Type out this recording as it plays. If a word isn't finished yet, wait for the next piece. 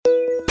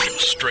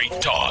Straight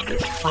talk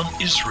from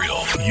Israel.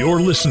 You're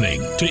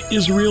listening to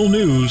Israel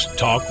News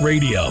Talk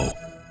Radio.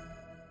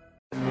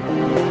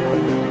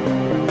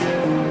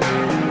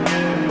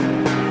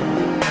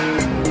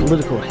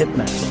 Political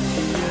hitman.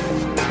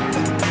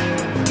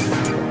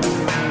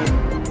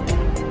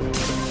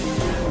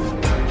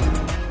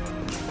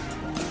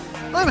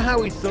 I'm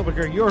Howie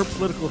Silberger, your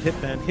political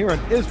hitman here on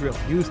Israel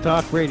News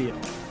Talk Radio.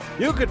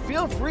 You could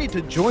feel free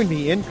to join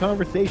me in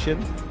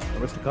conversation.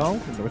 Numbers to call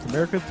in North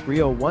America,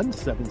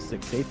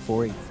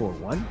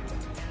 301-768-4841.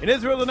 In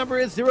Israel, the number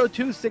is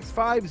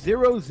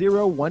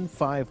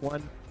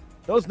 0265-00151.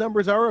 Those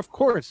numbers are, of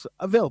course,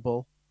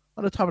 available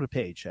on the top of the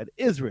page at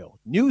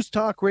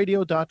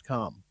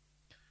IsraelNewsTalkRadio.com.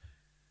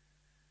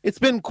 It's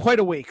been quite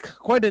a week,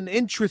 quite an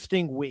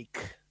interesting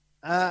week.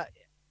 A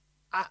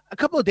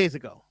couple of days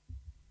ago,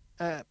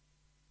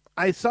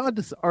 I saw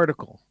this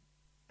article,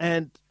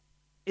 and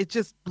it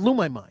just blew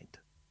my mind.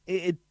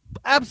 It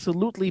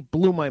absolutely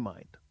blew my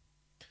mind.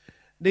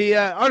 The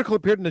article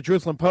appeared in the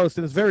Jerusalem Post,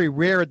 and it's very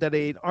rare that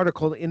an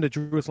article in the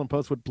Jerusalem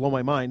Post would blow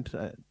my mind.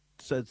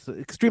 So it's an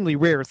extremely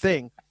rare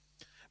thing.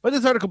 But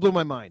this article blew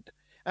my mind.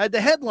 The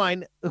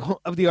headline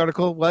of the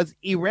article was,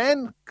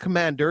 Iran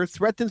commander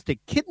threatens to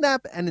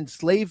kidnap and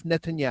enslave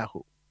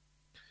Netanyahu.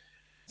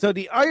 So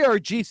the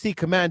IRGC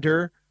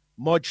commander,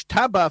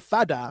 Mojtaba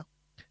Fada,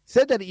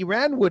 said that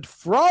Iran would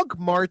frog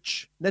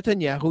march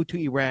Netanyahu to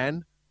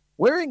Iran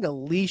wearing a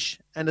leash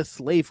and a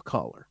slave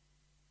collar.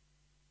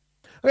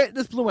 Okay,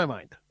 this blew my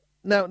mind.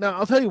 Now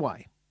I'll tell you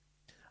why.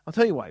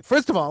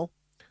 First of all,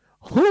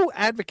 who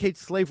advocates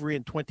slavery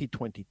in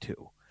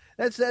 2022?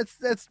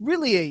 That's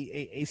really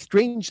a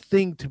strange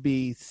thing to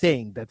be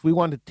saying, that we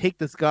want to take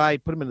this guy,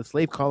 put him in a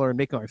slave collar, and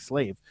make him our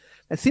slave.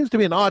 That seems to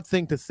be an odd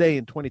thing to say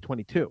in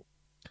 2022,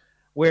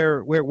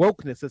 where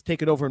wokeness has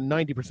taken over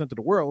 90% of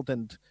the world,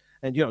 and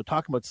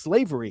talking about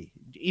slavery,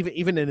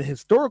 even in a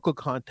historical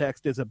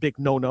context, is a big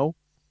no-no.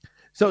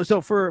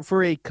 So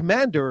for a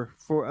commander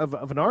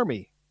of an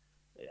army,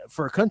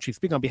 for a country,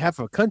 speaking on behalf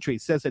of a country,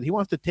 says that he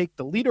wants to take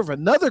the leader of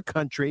another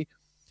country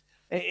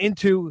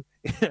into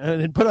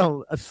and put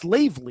on a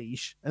slave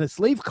leash and a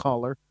slave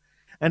collar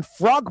and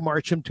frog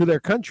march him to their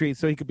country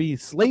so he could be a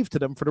slave to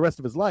them for the rest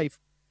of his life,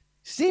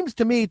 seems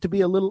to me to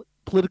be a little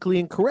politically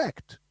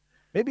incorrect,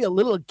 maybe a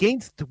little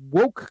against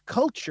woke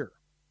culture.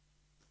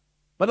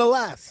 But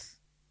alas,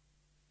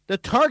 the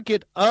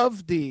target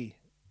of the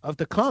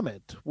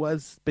comment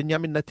was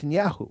Benjamin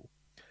Netanyahu,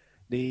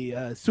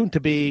 the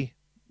soon-to-be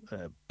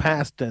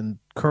past and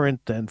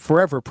current and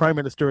forever Prime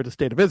Minister of the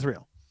State of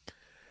Israel.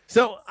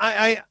 So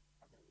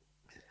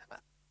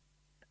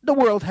the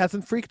world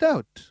hasn't freaked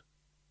out.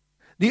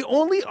 The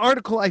only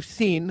article I've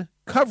seen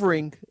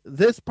covering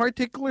this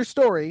particular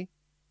story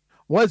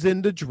was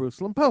in the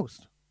Jerusalem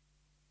Post.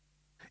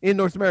 In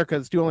North America,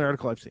 it's the only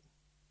article I've seen.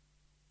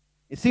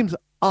 It seems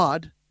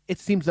odd. It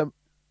seems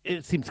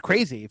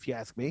crazy, if you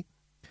ask me,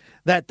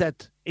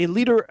 that a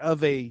leader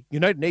of a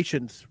United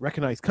Nations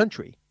recognized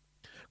country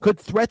could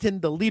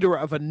threaten the leader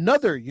of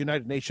another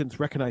United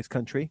Nations recognized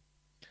country,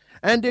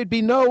 and there'd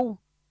be no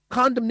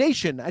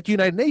condemnation at the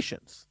United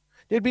Nations.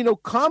 There'd be no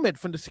comment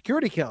from the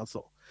Security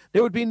Council.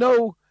 There would be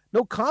no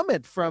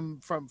comment from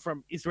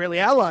Israeli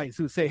allies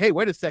who say, hey,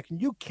 wait a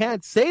second, you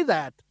can't say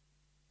that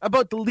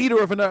about the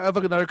leader of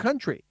another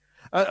country,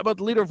 about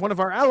the leader of one of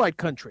our allied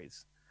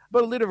countries,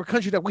 about a leader of a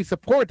country that we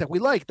support, that we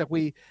like, that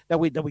we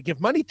give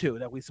money to,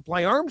 that we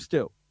supply arms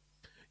to.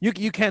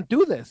 You can't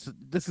do this.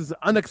 This is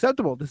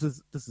unacceptable. This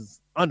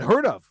is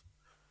unheard of.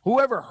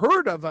 Whoever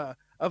heard of a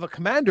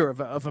commander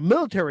of a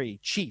military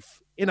chief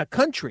in a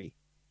country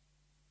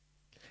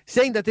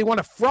saying that they want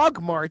to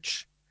frog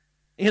march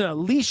in a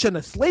leash and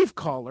a slave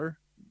collar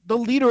the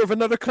leader of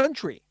another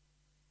country,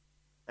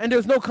 and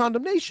there's no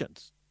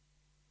condemnations?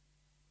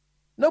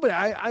 Nobody.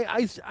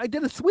 I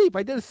did a sweep.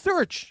 I did a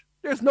search.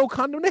 There's no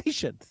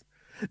condemnations.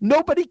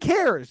 Nobody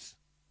cares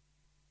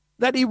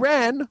that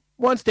Iran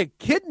wants to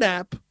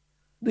kidnap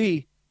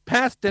the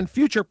past and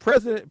future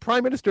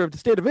prime minister of the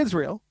State of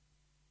Israel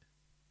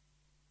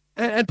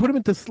and put him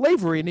into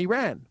slavery in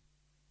Iran.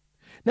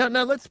 Now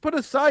let's put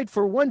aside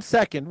for 1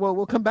 second, well,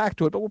 we'll come back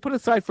to it, but we'll put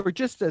aside for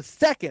just a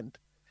second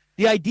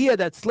the idea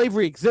that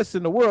slavery exists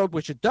in the world,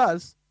 which it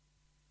does,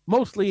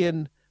 mostly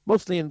in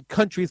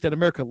countries that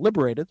America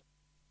liberated.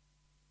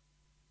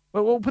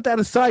 But we'll put that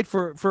aside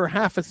for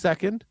half a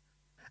second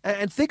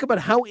and think about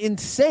how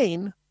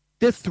insane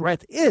this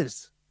threat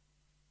is.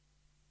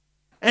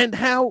 And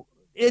how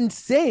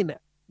insane,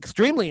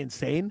 extremely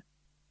insane,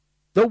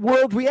 the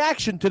world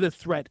reaction to this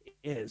threat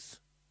is.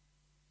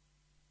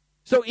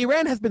 So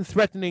Iran has been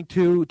threatening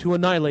to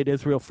annihilate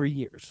Israel for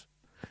years.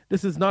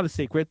 This is not a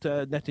secret.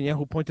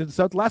 Netanyahu pointed this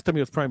out last time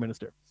he was prime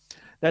minister,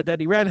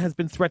 that Iran has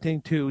been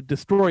threatening to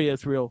destroy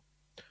Israel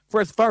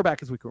for as far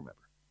back as we can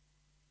remember.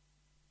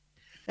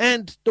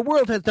 And the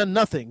world has done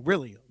nothing,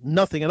 really,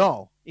 nothing at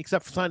all,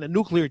 except for sign a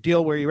nuclear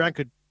deal where Iran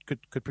could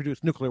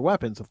produce nuclear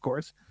weapons, of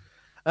course,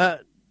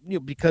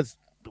 because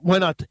why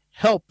not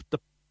help the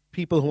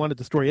people who want to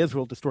destroy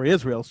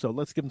Israel? So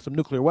let's give them some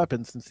nuclear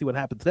weapons and see what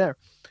happens there.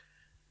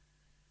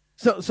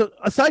 So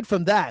aside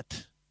from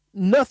that,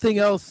 nothing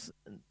else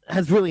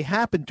has really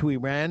happened to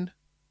Iran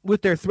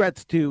with their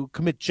threats to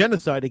commit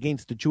genocide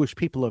against the Jewish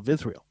people of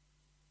Israel.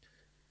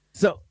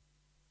 So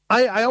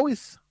I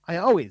always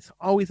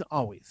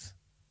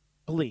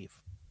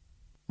believe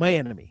my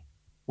enemy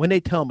when they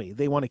tell me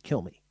they want to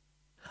kill me.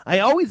 I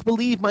always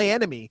believe my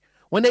enemy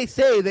when they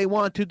say they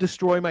want to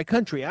destroy my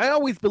country. I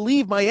always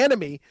believe my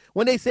enemy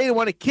when they say they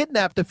want to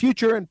kidnap the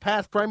future and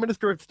past Prime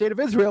Minister of the State of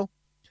Israel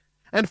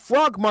and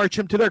frog march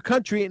him to their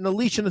country in a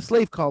leash and a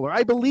slave collar.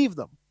 I believe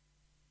them.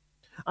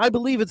 I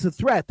believe it's a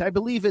threat. I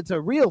believe it's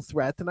a real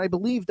threat, and I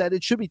believe that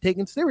it should be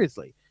taken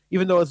seriously,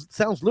 even though it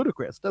sounds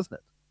ludicrous, doesn't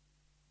it?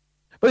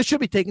 But it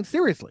should be taken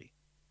seriously.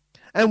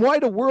 And why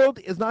the world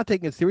is not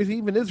taking it seriously,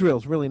 even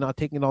Israel's really not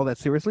taking it all that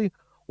seriously,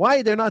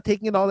 why they're not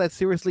taking it all that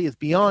seriously is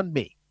beyond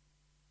me.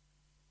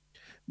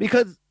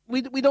 Because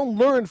we don't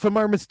learn from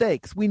our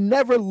mistakes. We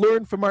never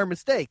learn from our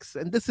mistakes.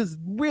 And this is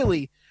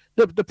really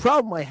the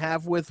problem I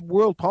have with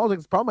world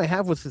politics, the problem I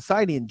have with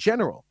society in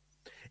general,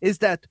 is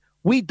that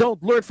we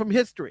don't learn from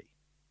history.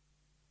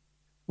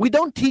 We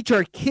don't teach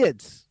our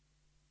kids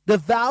the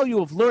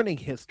value of learning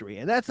history,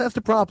 and that's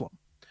the problem.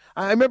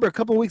 I remember a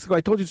couple of weeks ago,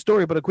 I told you a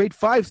story about a grade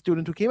 5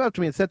 student who came up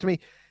to me and said to me,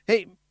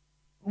 hey,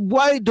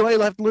 why do I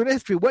have to learn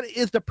history? What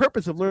is the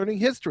purpose of learning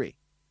history?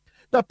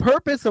 The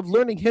purpose of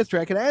learning history,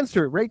 I can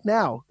answer right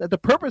now, that the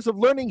purpose of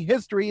learning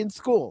history in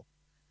school,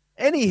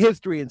 any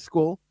history in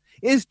school,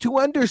 is to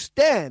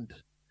understand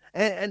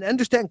and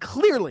understand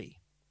clearly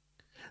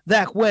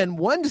that when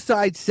one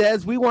side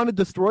says we want to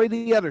destroy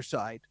the other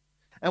side,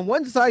 and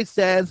one side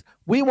says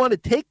we want to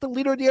take the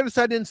leader of the other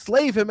side and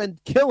enslave him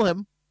and kill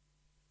him,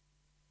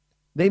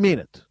 they mean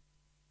it.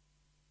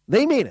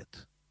 They mean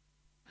it.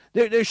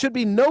 There should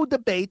be no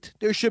debate.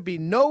 There should be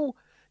no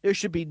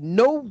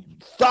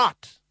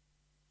thought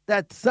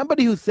that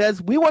somebody who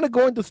says we want to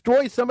go and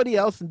destroy somebody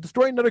else and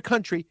destroy another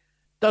country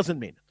doesn't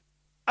mean it.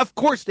 Of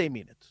course they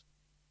mean it.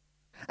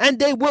 And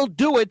they will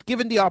do it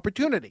given the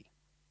opportunity.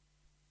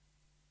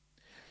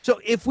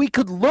 So if we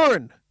could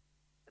learn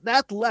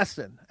that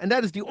lesson, and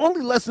that is the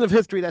only lesson of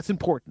history that's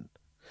important.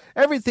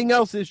 Everything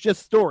else is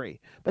just story.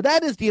 But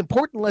that is the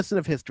important lesson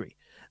of history,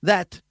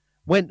 that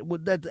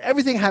that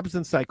everything happens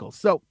in cycles.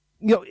 So,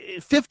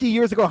 50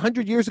 years ago,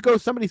 100 years ago,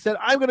 somebody said,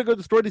 I'm going to go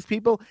destroy these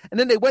people, and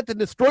then they went and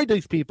destroyed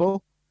these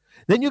people.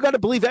 Then you got to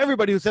believe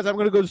everybody who says, I'm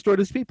going to go destroy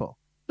these people.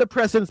 The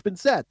precedent's been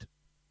set.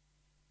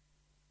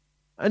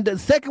 And the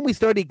second we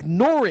start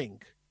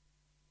ignoring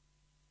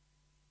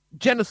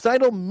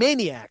genocidal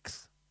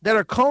maniacs that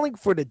are calling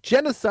for the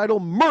genocidal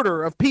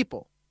murder of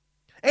people,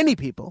 any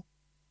people,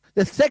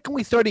 the second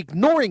we start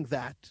ignoring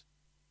that,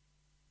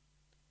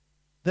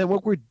 then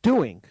what we're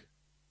doing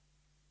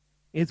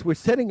is we're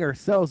setting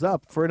ourselves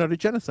up for another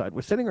genocide.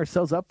 We're setting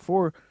ourselves up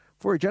for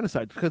a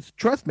genocide. Because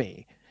trust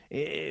me,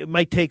 it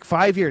might take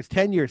 5 years,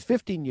 10 years,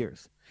 15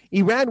 years.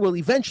 Iran will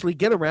eventually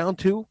get around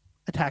to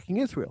attacking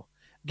Israel,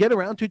 get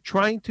around to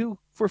trying to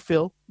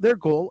fulfill their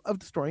goal of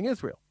destroying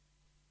Israel.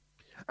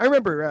 I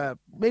remember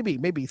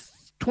maybe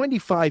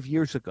 25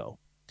 years ago,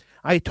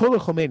 Ayatollah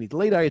Khomeini, the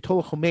late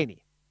Ayatollah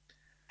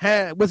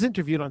Khomeini, was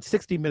interviewed on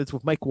 60 Minutes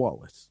with Mike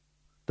Wallace,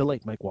 the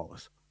late Mike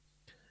Wallace.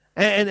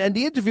 And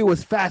the interview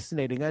was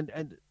fascinating,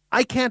 and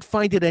I can't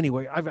find it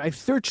anywhere. I've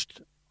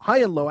searched high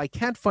and low. I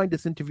can't find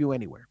this interview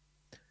anywhere.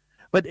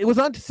 But it was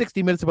on to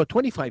 60 Minutes about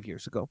 25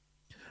 years ago,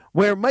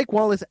 where Mike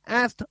Wallace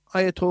asked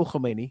Ayatollah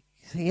Khomeini,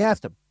 he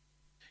asked him,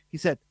 he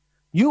said,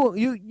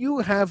 you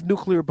have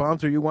nuclear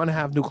bombs, or you want to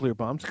have nuclear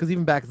bombs, because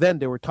even back then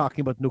they were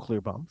talking about nuclear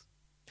bombs.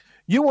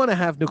 You want to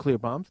have nuclear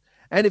bombs,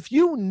 and if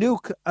you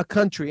nuke a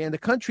country and the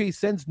country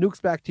sends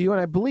nukes back to you, and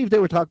I believe they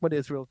were talking about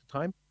Israel at the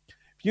time,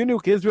 if you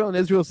nuke Israel and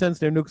Israel sends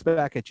their nukes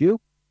back at you,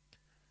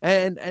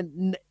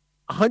 and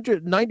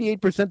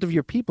 198% of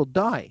your people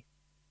die,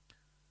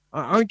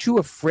 aren't you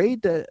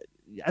afraid that,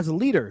 as a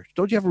leader,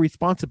 don't you have a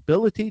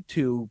responsibility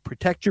to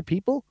protect your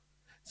people?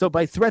 So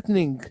by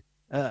threatening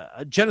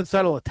a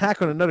genocidal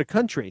attack on another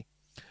country,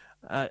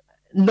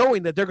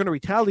 knowing that they're going to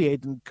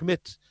retaliate and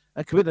commit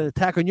an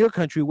attack on your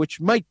country,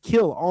 which might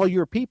kill all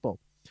your people,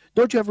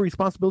 don't you have a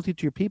responsibility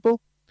to your people?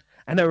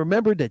 And I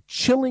remember the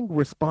chilling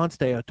response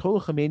that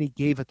Ayatollah Khomeini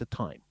gave at the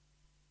time.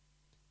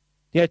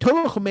 The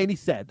Ayatollah Khomeini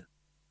said,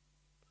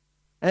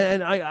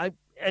 and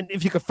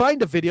if you could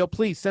find the video,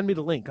 please send me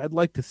the link. I'd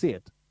like to see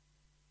it.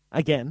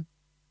 Again,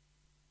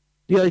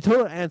 the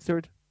Ayatollah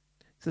answered,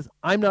 he says,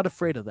 I'm not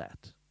afraid of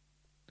that.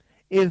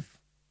 If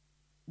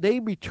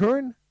they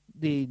return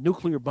the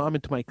nuclear bomb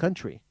into my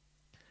country,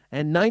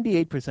 and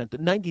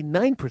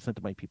 99%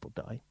 of my people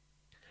die,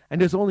 and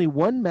there's only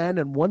one man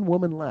and one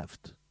woman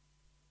left,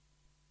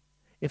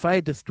 if I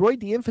had destroyed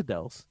the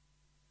infidels,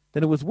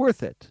 then it was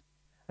worth it,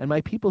 and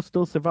my people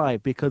still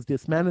survive because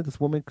this man and this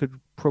woman could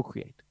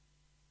procreate.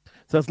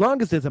 So as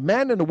long as there's a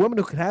man and a woman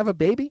who could have a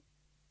baby,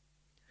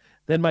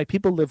 then my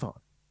people live on.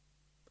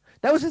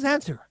 That was his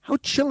answer. How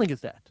chilling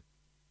is that?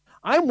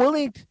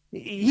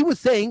 He was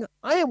saying,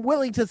 I am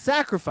willing to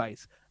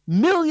sacrifice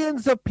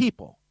millions of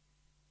people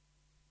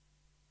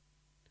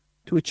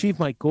to achieve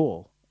my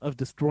goal of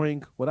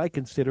destroying what I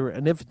consider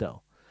an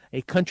infidel,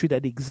 a country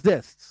that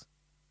exists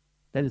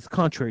that is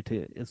contrary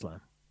to Islam.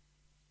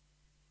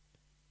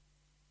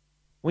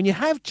 When you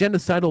have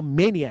genocidal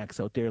maniacs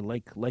out there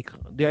like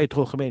the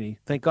Ayatollah Khomeini,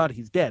 thank God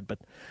he's dead, but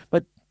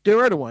there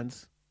are other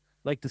ones,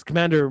 like this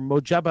commander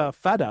Mojtaba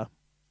Fada,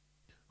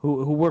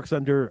 who works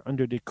under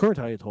the current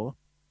Ayatollah.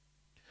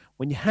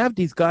 When you have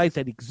these guys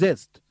that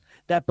exist,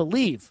 that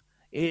believe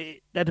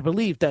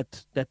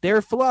that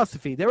their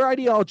philosophy, their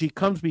ideology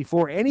comes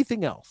before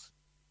anything else,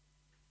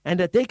 and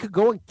that they could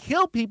go and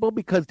kill people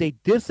because they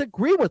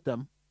disagree with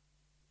them,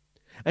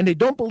 and they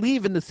don't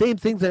believe in the same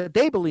things that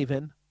they believe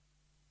in,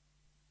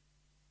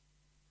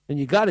 then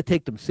you got to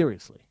take them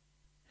seriously.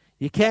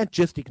 You can't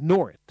just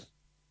ignore it.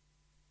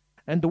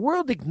 And the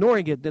world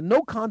ignoring it, and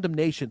no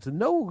condemnations, and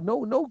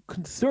no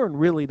concern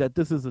really that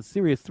this is a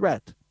serious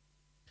threat,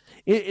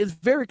 it is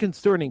very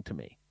concerning to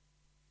me.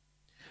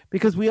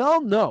 Because we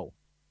all know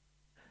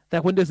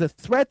that when there's a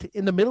threat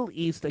in the Middle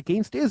East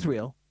against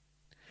Israel,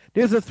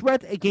 there's a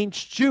threat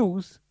against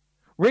Jews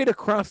right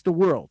across the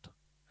world.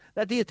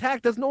 That the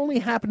attack doesn't only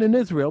happen in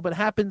Israel, but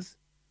happens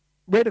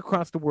right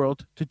across the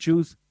world to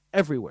Jews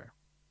everywhere.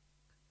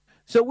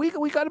 So we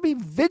got to be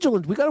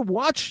vigilant. We got to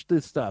watch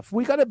this stuff.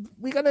 We got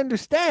to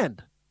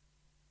understand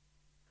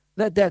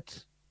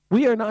that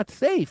we are not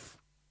safe.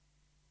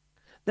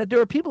 That there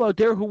are people out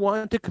there who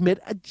want to commit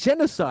a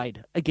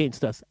genocide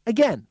against us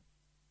again.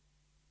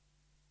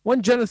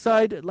 One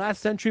genocide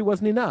last century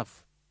wasn't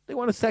enough. They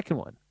want a second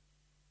one.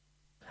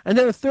 And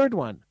then a third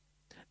one.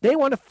 They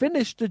want to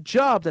finish the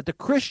job that the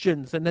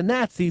Christians and the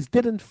Nazis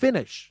didn't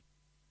finish.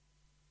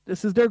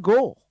 This is their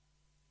goal.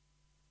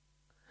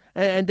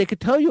 And they could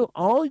tell you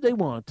all they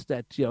want,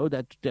 that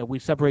that we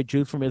separate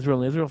Jews from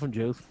Israel and Israel from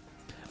Jews.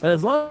 But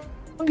as long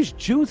as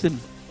Jews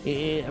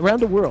around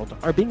the world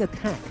are being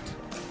attacked,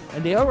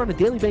 and they are on a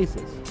daily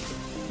basis,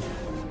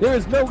 there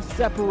is no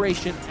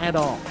separation at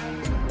all.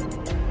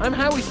 I'm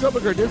Howie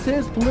Silberger. This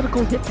is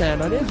Political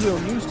Hitman on Israel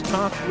News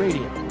Talk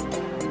Radio.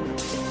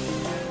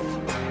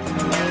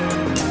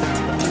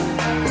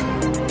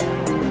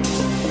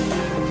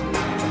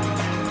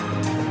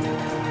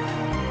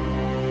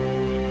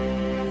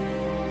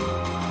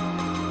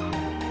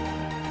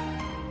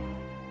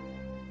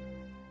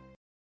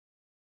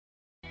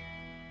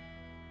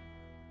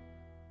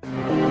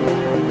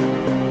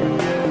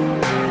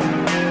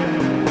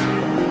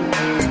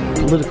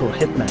 Political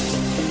Hitman.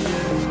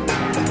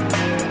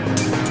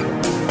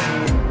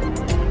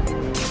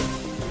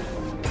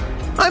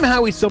 I'm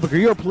Howie Silberger,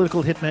 your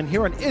political hitman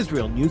here on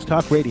Israel News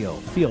Talk Radio.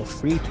 Feel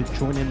free to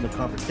join in the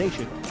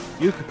conversation.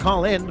 You can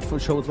call in for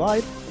shows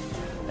live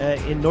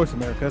in North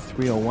America,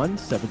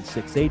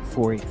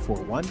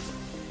 301-768-4841.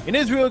 In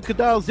Israel, you could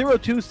dial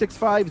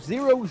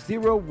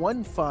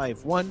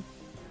 0265-00151.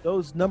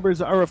 Those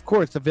numbers are, of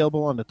course,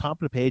 available on the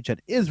top of the page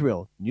at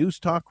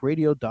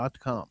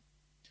israelnewstalkradio.com.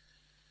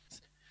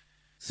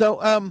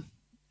 So,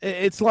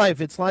 it's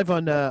live. It's live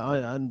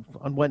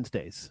on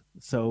Wednesdays.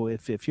 So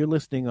if you're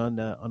listening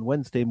on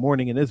Wednesday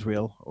morning in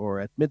Israel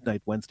or at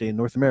midnight Wednesday in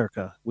North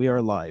America, we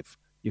are live.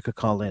 You could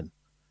call in.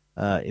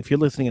 If you're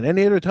listening at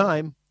any other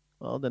time,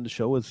 well, then the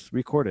show is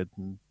recorded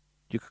and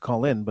you could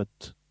call in,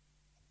 but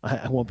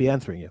I won't be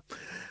answering you.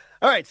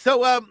 All right.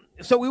 So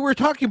we were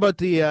talking about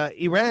the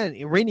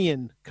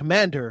Iranian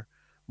commander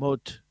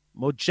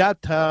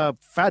Mojtaba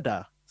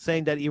Fada,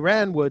 saying that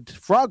Iran would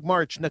frog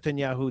march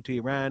Netanyahu to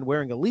Iran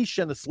wearing a leash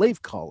and a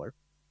slave collar.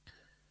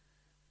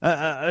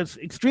 An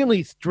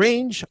extremely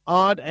strange,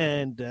 odd,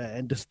 and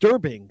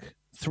disturbing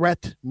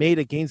threat made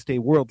against a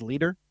world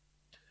leader.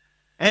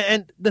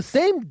 And the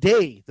same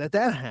day that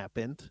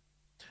happened,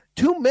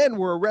 two men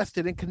were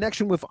arrested in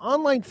connection with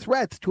online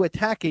threats to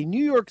attack a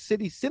New York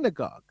City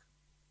synagogue.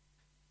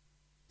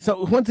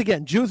 So once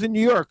again, Jews in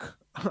New York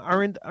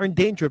are in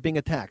danger of being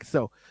attacked.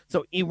 So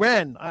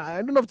Iran, I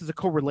don't know if there's a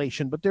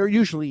correlation, but there's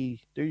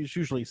usually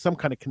some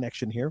kind of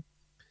connection here,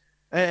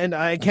 and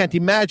I can't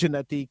imagine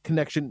that the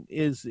connection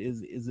is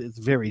a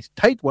very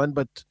tight one.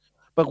 But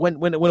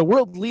when a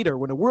world leader,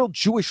 when a world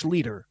Jewish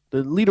leader,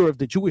 the leader of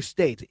the Jewish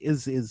state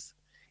is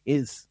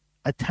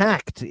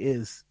attacked,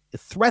 is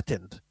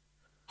threatened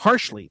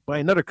harshly by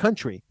another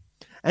country,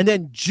 and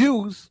then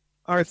Jews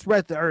are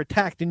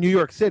attacked in New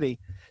York City,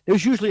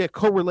 there's usually a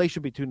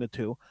correlation between the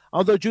two.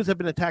 Although Jews have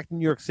been attacked in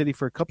New York City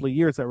for a couple of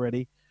years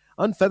already,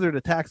 unfeathered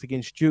attacks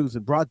against Jews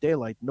in broad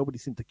daylight, nobody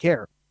seemed to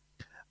care.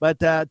 But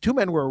two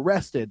men were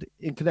arrested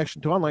in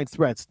connection to online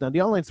threats. Now,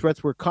 the online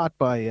threats were caught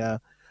by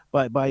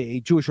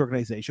a Jewish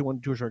organization. One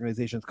Jewish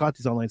organization caught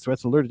these online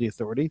threats, alerted the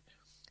authorities,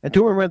 and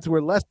two men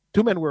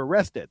were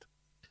arrested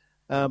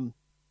and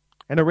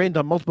arraigned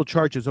on multiple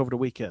charges over the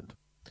weekend.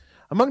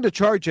 Among the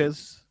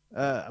charges,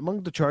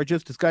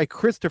 this guy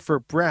Christopher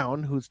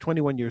Brown, who's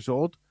 21 years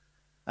old,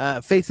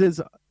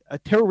 faces a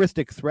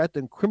terroristic threat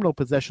and criminal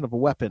possession of a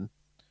weapon,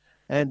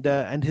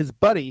 and his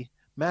buddy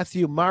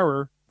Matthew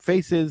Maurer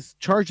faces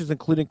charges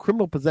including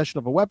criminal possession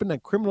of a weapon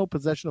and criminal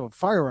possession of a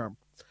firearm,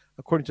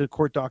 according to the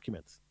court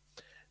documents.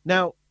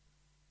 Now,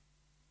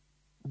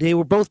 they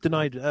were both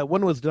denied.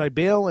 One was denied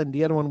bail, and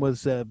the other one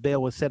was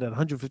bail was set at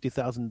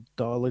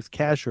 $150,000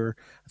 cash or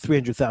a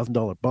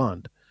 $300,000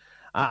 bond.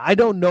 I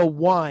don't know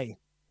why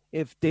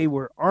if they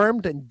were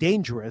armed and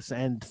dangerous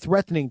and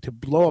threatening to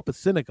blow up a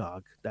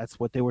synagogue, that's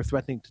what they were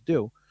threatening to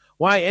do,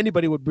 why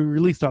anybody would be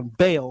released on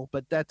bail.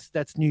 But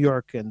that's New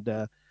York, and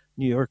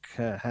New York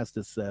has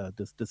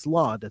this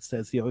law that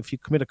says, if you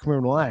commit a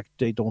criminal act,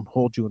 they don't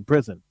hold you in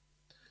prison.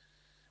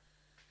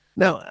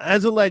 Now,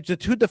 as alleged, the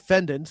two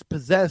defendants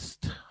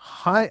possessed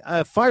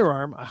a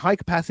firearm, a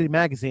high-capacity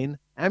magazine,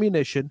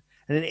 ammunition,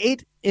 and an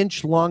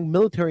 8-inch long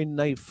military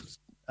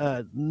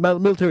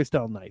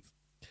style knife.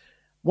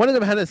 One of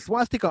them had a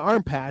swastika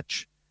arm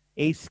patch,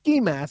 a ski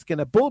mask,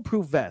 and a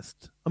bulletproof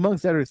vest,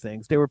 amongst other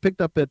things. They were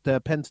picked up at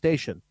Penn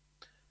Station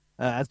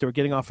as they were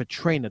getting off a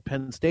train at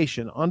Penn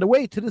Station on the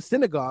way to the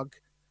synagogue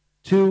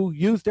to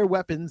use their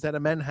weapons at a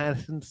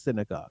Manhattan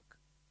synagogue.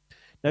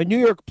 Now, New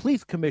York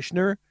Police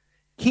Commissioner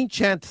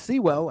Keechant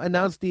Sewell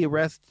announced the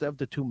arrest of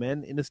the two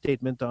men in a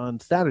statement on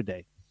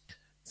Saturday.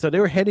 So they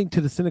were heading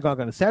to the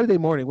synagogue on a Saturday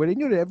morning where they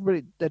knew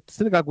that the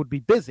synagogue would be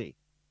busy.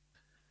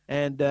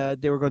 And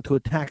they were going to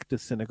attack the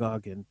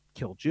synagogue and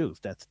kill Jews.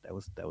 That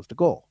was the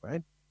goal,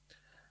 right?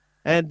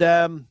 And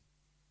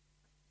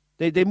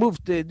they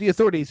moved. The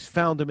authorities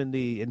found them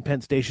in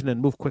Penn Station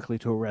and moved quickly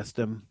to arrest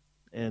them.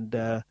 And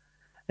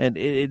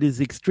it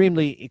is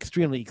extremely,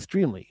 extremely,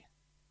 extremely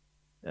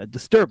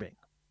disturbing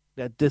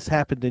that this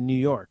happened in New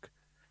York.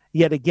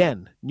 Yet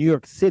again, New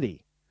York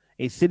City,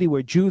 a city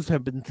where Jews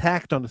have been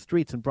attacked on the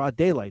streets in broad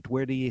daylight,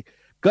 where the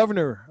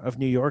governor of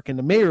New York and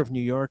the mayor of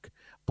New York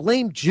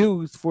blamed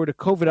Jews for the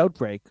COVID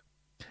outbreak,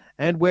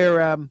 and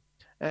where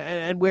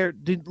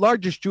the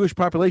largest Jewish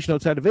population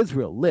outside of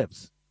Israel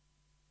lives.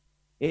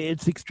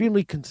 It's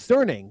extremely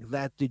concerning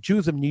that the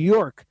Jews of New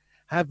York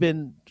have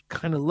been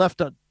kind of left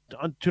to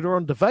their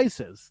own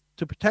devices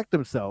to protect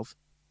themselves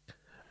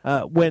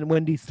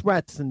when these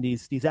threats and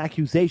these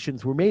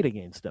accusations were made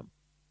against them.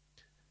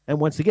 And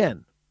once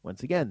again,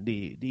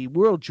 the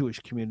world Jewish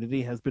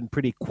community has been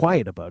pretty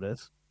quiet about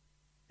it,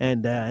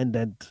 and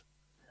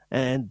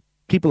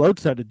people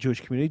outside the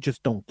Jewish community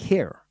just don't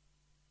care.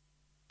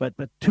 But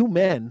two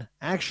men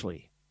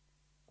actually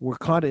were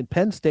caught in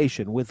Penn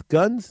Station with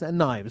guns and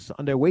knives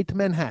on their way to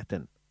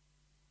Manhattan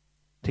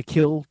to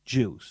kill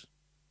Jews.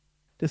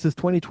 This is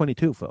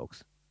 2022,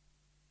 folks.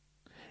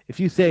 If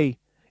you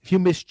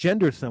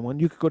misgender someone,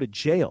 you could go to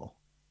jail.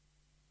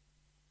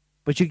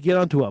 But you get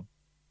onto a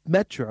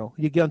metro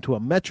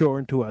or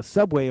into a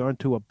subway or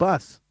into a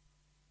bus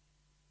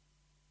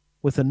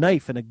with a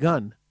knife and a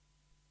gun,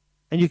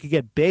 and you could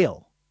get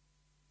bail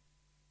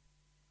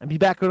and be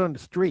back out on the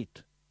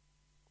street.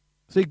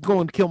 So you can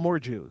go and kill more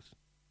Jews.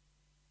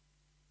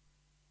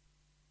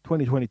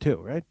 2022,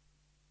 right?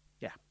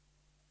 Yeah.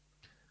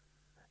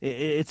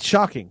 It's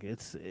shocking.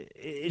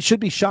 It should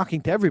be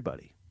shocking to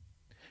everybody.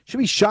 It should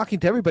be shocking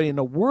to everybody in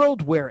a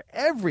world where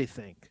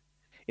everything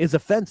is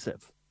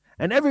offensive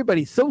and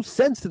everybody's so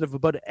sensitive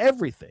about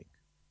everything.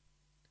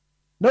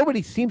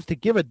 Nobody seems to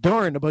give a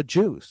darn about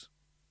Jews.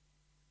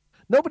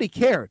 Nobody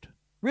cared.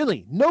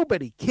 Really,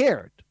 nobody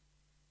cared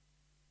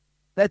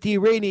that the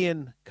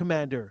Iranian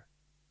commander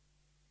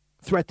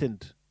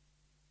threatened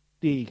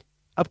the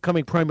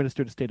upcoming prime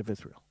minister of the state of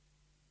Israel.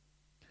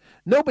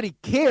 Nobody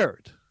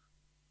cared.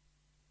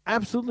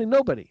 Absolutely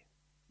nobody.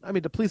 I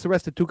mean, the police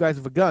arrested two guys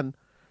with a gun.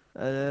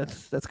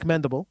 That's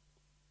commendable.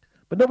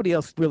 But nobody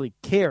else really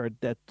cared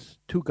that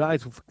two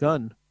guys with a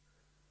gun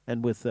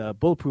and with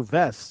bulletproof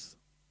vests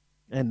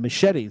and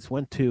machetes were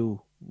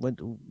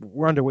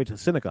on their way to the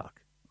synagogue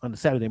on a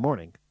Saturday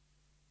morning,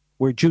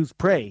 where Jews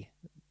pray,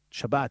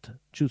 Shabbat,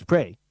 Jews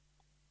pray.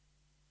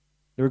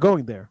 They were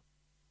going there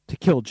to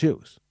kill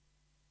Jews.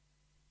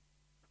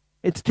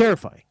 It's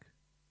terrifying.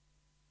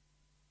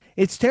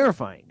 It's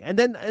terrifying. And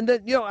then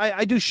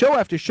I do show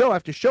after show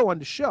after show on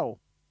the show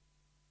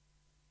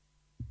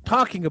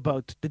talking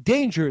about the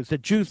dangers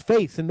that Jews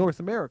face in North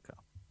America.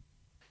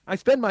 I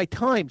spend my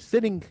time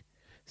sitting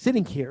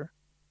here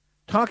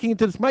talking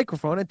into this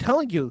microphone and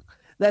telling you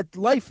that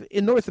life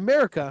in North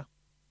America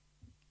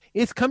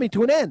is coming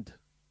to an end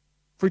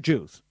for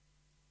Jews.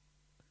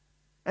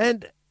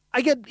 And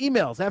I get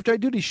emails after I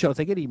do these shows.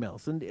 I get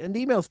emails, and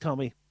the emails tell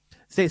me,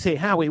 say,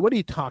 Howie, what are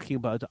you talking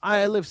about?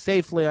 I live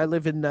safely. I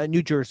live in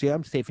New Jersey.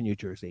 I'm safe in New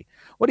Jersey.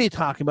 What are you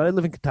talking about? I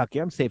live in Kentucky.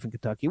 I'm safe in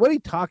Kentucky. What are you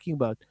talking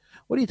about?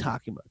 What are you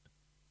talking about?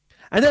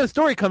 And then a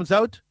story comes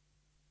out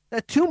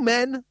that two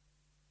men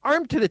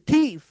armed to the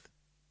teeth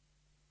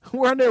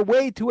were on their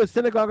way to a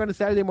synagogue on a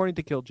Saturday morning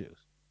to kill Jews.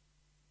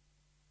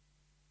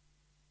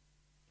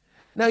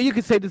 Now, you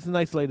could say this is an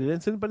isolated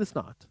incident, but it's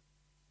not.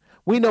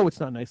 We know it's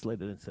not an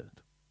isolated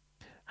incident.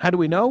 How do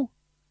we know?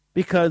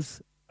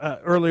 Because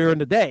earlier in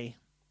the day,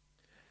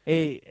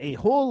 a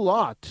whole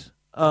lot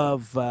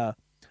of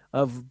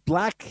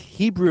black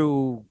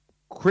Hebrew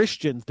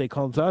Christians, they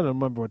call them, I don't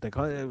remember what they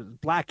call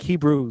it, black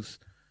Hebrews,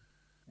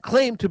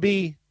 claimed to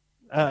be,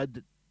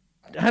 had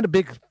a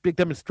big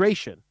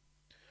demonstration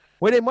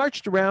where they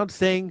marched around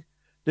saying,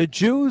 the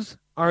Jews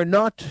are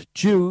not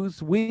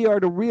Jews, we are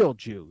the real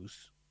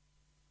Jews.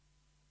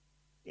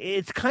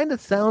 It kind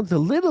of sounds a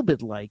little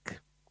bit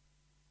like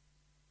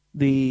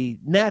the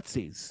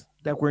Nazis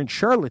that were in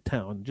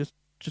Charlottetown just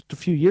a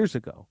few years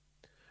ago,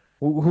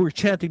 who were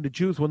chanting the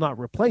Jews will not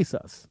replace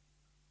us.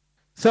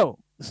 So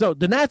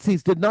the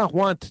Nazis did not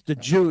want the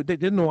Jew. They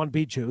didn't want to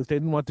be Jews. They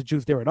didn't want the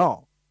Jews there at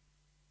all.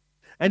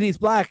 And these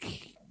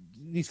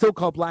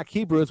so-called black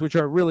Hebrews, which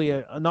are really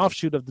an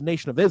offshoot of the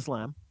Nation of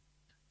Islam,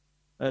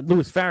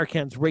 Louis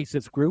Farrakhan's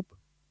racist group,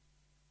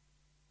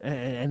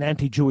 an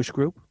anti-Jewish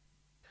group.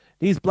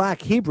 These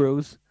black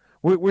Hebrews,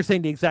 we're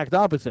saying the exact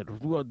opposite.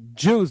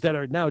 Jews that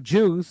are now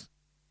Jews,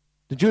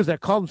 the Jews that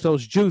call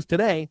themselves Jews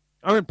today,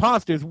 are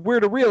imposters. We're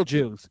the real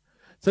Jews.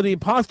 So the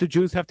imposter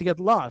Jews have to get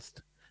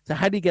lost. So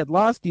how do you get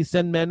lost? You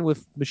send men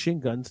with machine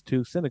guns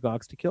to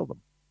synagogues to kill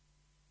them.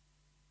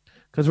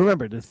 Because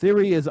remember, the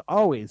theory is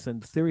always,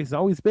 and the theory has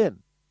always been,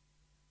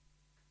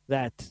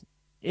 that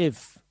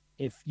if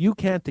you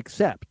can't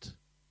accept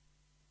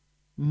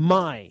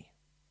my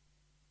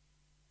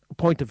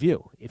point of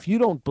view, if you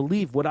don't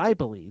believe what I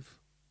believe,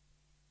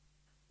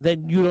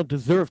 then you don't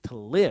deserve to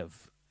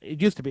live.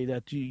 It used to be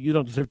that you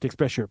don't deserve to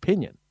express your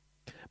opinion.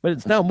 But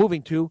it's now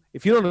moving to,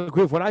 if you don't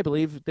agree with what I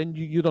believe, then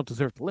you don't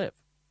deserve to live.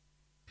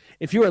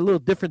 If you're a little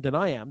different than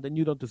I am, then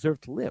you don't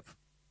deserve to live.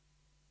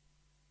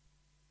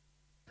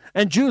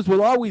 And Jews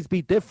will always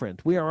be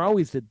different. We are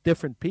always the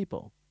different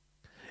people.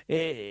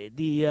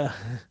 It's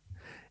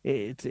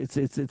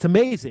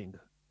amazing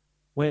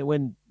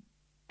when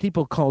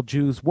people call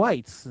Jews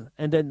whites,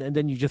 and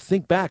then you just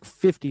think back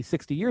 50,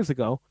 60 years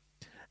ago,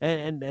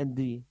 and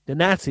the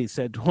Nazis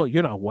said, "Well,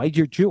 you're not white,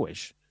 you're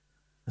Jewish,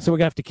 so we're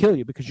gonna have to kill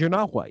you because you're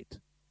not white."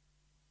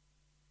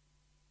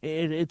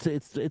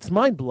 It's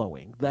mind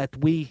blowing that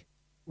we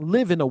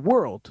live in a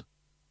world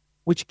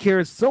which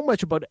cares so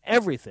much about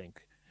everything.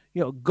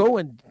 Go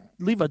and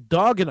leave a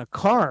dog in a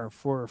car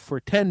for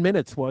 10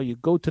 minutes while you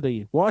go to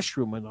the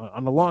washroom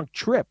on a long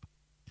trip.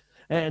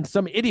 And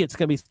some idiot's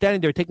going to be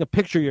standing there taking a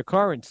picture of your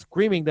car and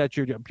screaming that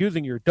you're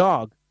abusing your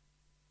dog.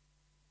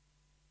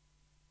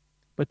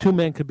 But two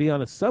men could be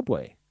on a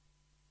subway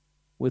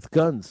with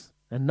guns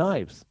and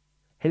knives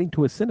heading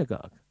to a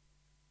synagogue.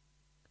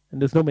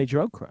 And there's no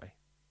major outcry.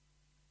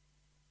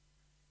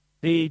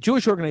 The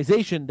Jewish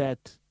organization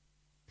that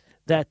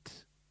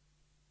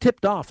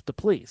tipped off the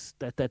police,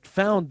 that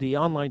found the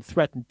online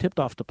threat and tipped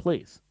off the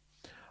police,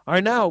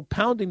 are now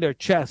pounding their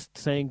chest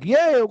saying,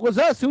 "Yay, it was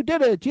us who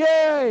did it.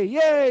 Yay,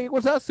 yay, it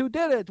was us who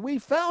did it. We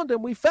found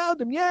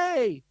him,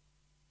 yay."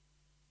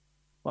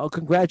 Well,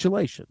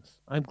 congratulations.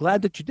 I'm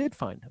glad that you did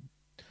find him.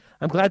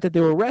 I'm glad that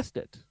they were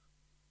arrested.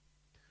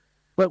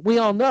 But we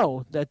all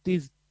know that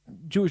these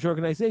Jewish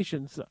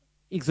organizations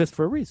exist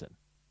for a reason.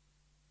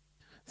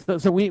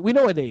 So we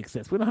know why they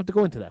exist. We don't have to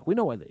go into that. We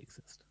know why they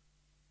exist.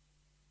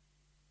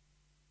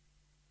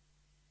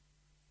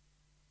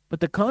 But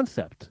the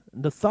concept,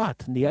 and the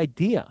thought, and the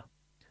idea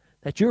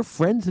that your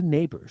friends and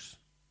neighbors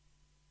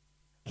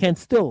can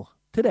still,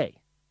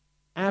 today,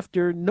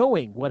 after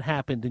knowing what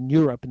happened in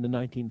Europe in the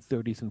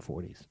 1930s and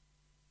 40s,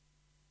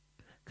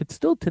 could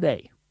still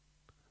today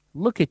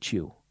look at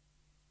you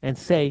and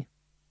say,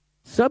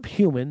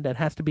 subhuman that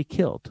has to be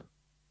killed,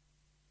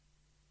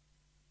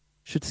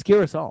 should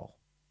scare us all.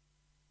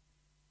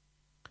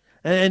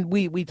 And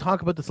we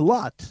talk about this a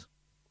lot,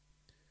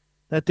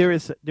 that there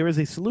is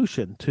a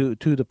solution to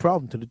the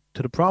problem,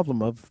 to the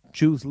problem of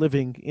Jews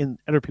living in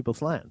other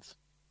people's lands.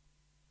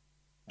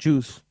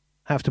 Jews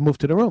have to move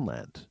to their own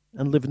land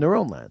and live in their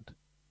own land.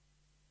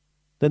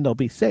 Then they'll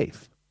be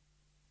safe.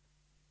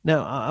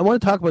 Now, I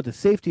want to talk about the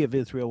safety of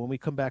Israel when we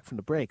come back from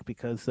the break,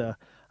 because I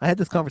had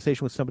this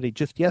conversation with somebody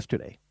just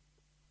yesterday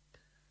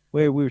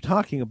where we were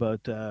talking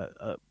about,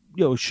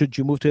 should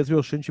you move to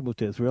Israel? Shouldn't you move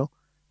to Israel?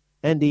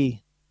 And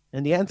the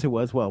answer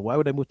was, well, why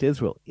would I move to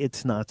Israel?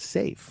 It's not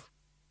safe.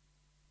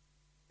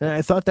 And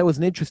I thought that was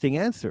an interesting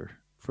answer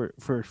for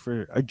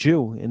a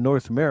Jew in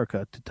North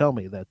America to tell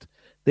me that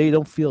they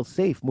don't feel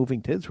safe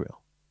moving to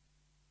Israel.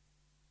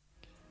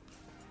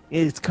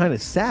 It's kind of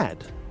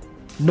sad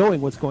knowing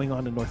what's going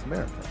on in North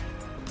America.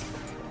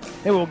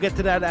 And we'll get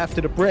to that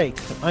after the break.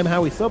 I'm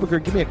Howie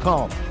Silberger. Give me a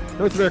call.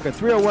 North America,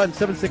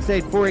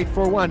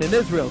 301-768-4841. In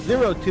Israel,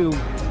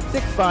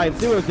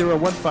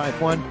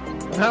 02-6500151.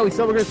 I'm Howie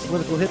Silberger,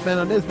 political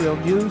hitman on Israel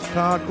News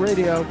Talk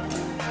Radio.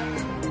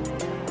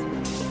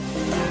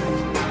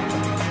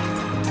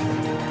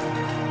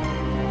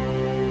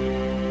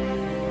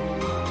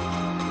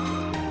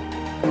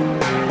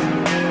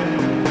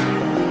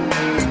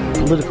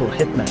 Political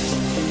hitman.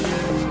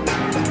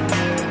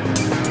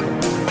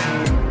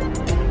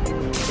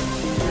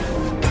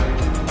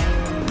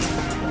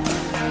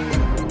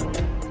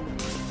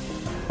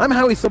 I'm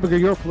Howie Silberger,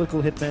 your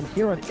political hitman,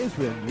 here on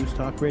Israel News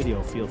Talk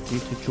Radio. Feel free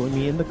to join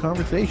me in the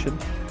conversation.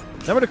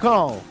 Number to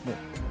call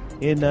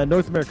in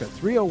North America,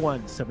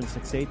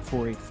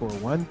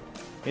 301-768-4841.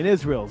 In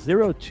Israel,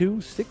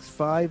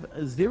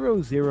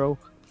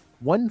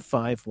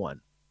 02-6500151.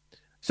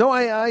 So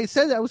I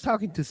said, I was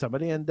talking to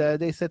somebody, and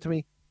they said to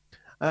me,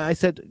 I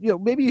said,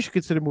 maybe you should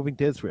consider moving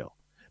to Israel.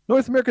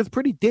 North America is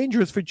pretty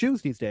dangerous for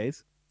Jews these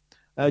days.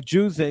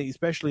 Jews,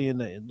 especially in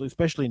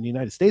the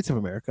United States of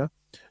America,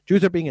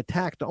 Jews are being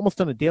attacked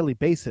almost on a daily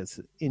basis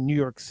in New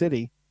York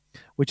City,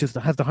 which has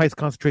the highest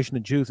concentration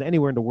of Jews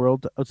anywhere in the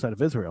world outside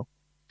of Israel.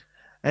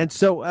 And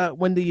so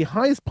when the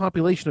highest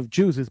population of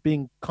Jews is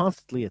being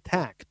constantly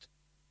attacked,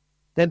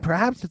 then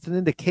perhaps it's an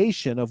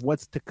indication of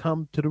what's to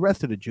come to the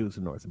rest of the Jews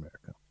in North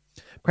America.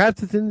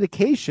 Perhaps it's an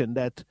indication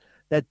that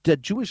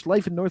Jewish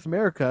life in North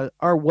America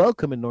are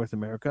welcome in North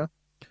America.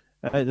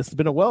 This has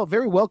been a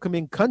very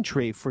welcoming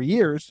country for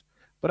years,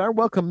 but our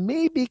welcome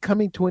may be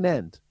coming to an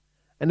end.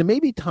 And it may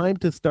be time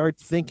to start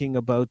thinking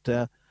about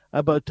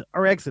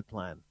our exit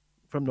plan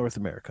from North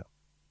America.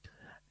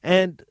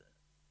 And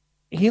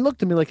he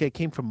looked at me like I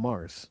came from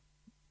Mars.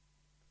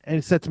 And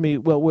he said to me,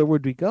 well, where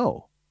would we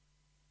go?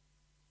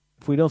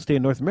 If we don't stay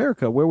in North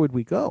America, where would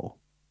we go?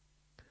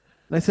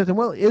 And I said to him,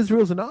 well,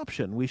 Israel's an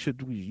option. You should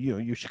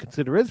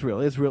consider Israel.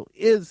 Israel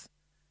is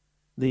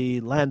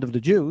the land of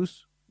the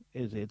Jews.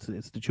 It's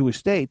the Jewish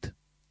state.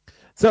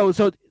 So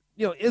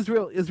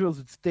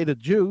Israel's the state of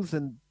Jews,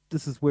 and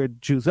this is where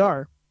Jews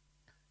are.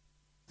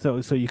 So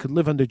you could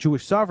live under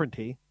Jewish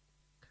sovereignty,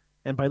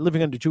 and by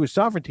living under Jewish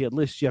sovereignty, at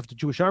least you have the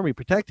Jewish army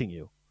protecting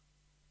you.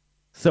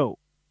 So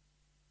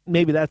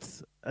maybe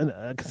that's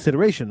a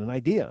consideration, an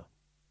idea.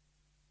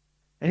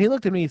 And he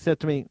looked at me, he said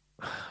to me,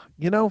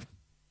 he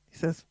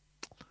says,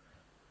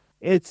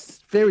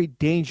 it's very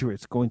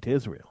dangerous going to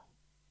Israel.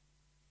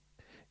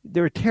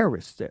 There are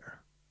terrorists there.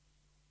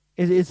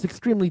 It's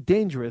extremely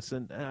dangerous,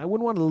 and I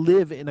wouldn't want to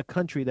live in a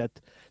country that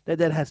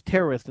has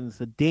terrorists and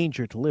it's a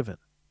danger to live in.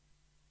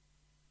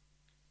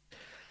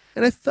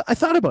 And I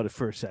thought about it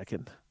for a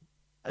second.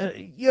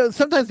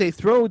 Sometimes they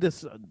throw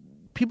this.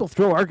 People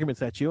throw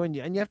arguments at you, and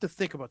you have to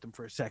think about them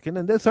for a second.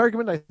 And this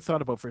argument I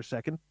thought about for a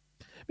second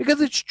because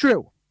it's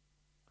true.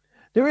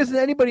 There isn't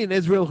anybody in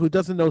Israel who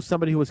doesn't know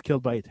somebody who was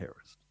killed by a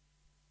terrorist.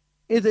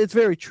 It's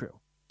very true.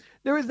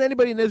 There isn't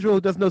anybody in Israel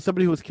who doesn't know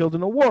somebody who was killed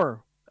in a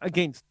war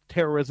against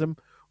terrorism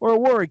or a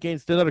war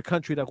against another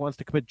country that wants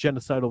to commit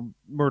genocidal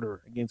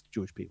murder against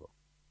Jewish people.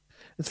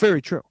 It's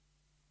very true.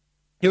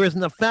 There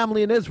isn't a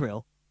family in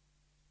Israel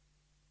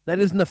that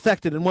isn't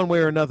affected in one way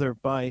or another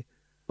by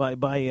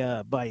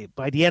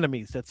the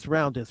enemies that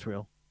surround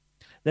Israel.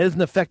 That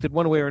isn't affected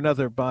one way or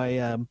another by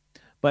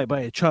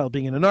a child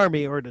being in an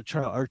army or a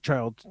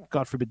child,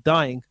 God forbid,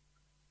 dying.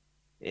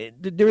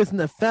 There isn't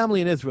a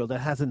family in Israel that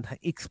hasn't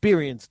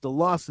experienced the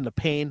loss and the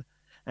pain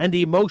and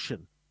the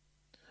emotion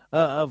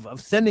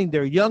of sending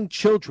their young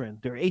children,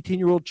 their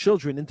 18-year-old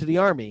children, into the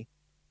army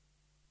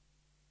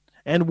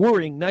and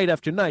worrying night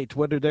after night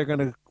whether they're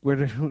gonna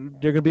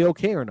be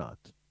okay or not.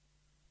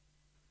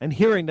 And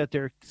hearing that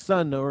their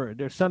son or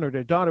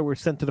their daughter were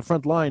sent to the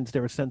front lines, they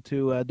were sent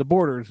to the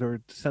borders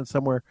or sent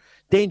somewhere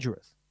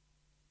dangerous.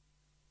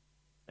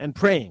 And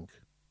praying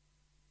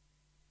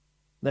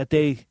that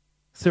they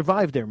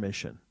survive their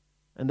mission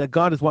and that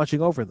God is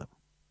watching over them.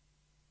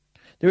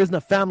 There isn't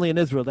a family in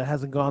Israel that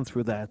hasn't gone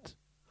through that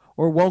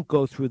or won't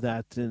go through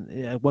that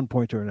at one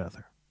point or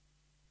another.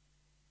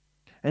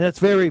 And that's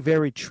very,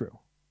 very true.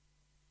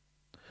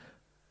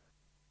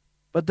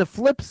 But the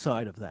flip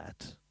side of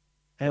that,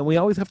 and we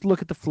always have to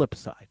look at the flip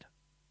side.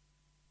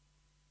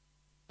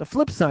 The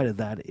flip side of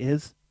that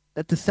is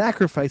that the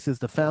sacrifices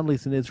the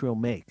families in Israel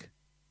make,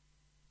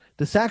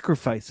 the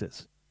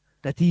sacrifices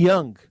that the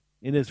young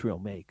in Israel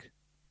make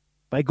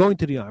by going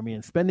to the army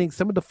and spending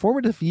some of the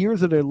formative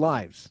years of their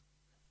lives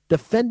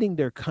defending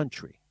their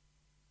country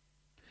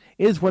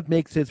is what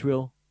makes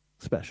Israel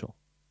special.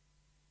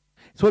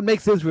 It's what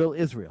makes Israel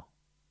Israel.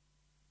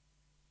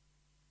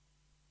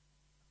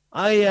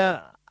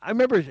 I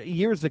remember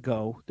years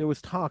ago there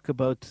was talk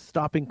about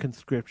stopping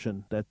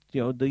conscription, that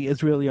the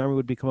Israeli army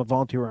would become a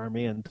volunteer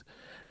army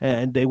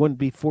and they wouldn't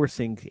be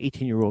forcing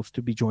 18-year-olds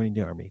to be joining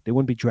the army. They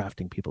wouldn't be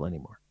drafting people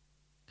anymore.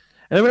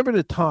 And I remember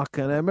the talk,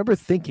 and I remember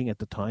thinking at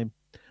the time,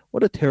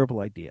 what a terrible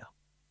idea.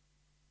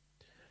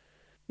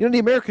 The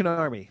American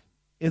army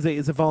is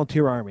a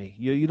volunteer army.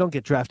 You don't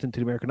get drafted into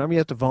the American army. You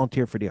have to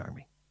volunteer for the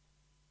army.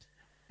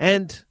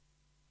 And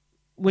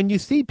when you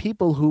see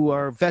people who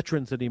are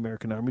veterans of the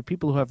American army,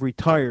 people who have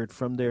retired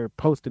from their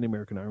post in the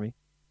American army,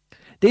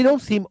 they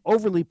don't seem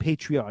overly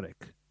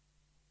patriotic.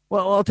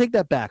 Well, I'll take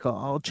that back.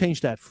 I'll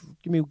change that.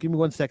 Give me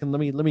 1 second. Let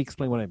me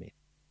explain what I mean.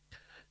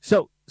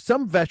 So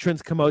some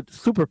veterans come out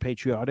super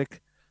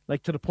patriotic,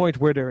 like to the point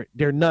where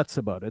they're nuts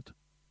about it.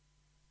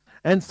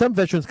 And some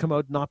veterans come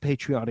out not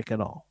patriotic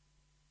at all,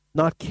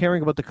 not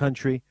caring about the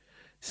country,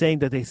 saying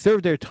that they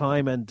served their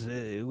time and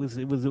it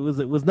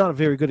was not a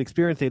very good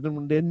experience.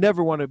 They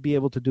never want to be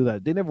able to do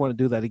that. They never want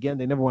to do that again.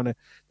 They want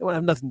to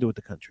have nothing to do with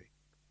the country.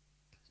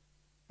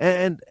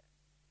 And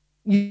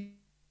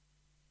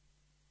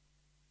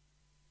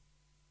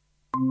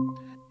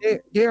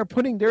they are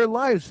putting their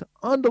lives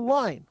on the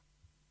line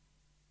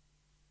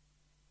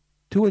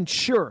to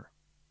ensure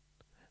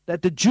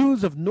that the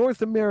Jews of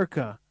North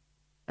America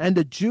and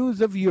the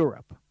Jews of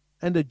Europe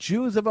and the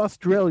Jews of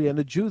Australia and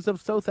the Jews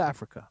of South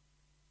Africa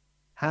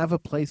have a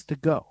place to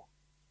go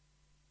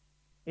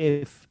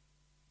if,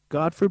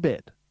 God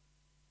forbid,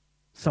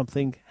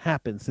 something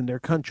happens in their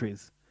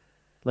countries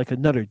like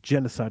another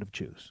genocide of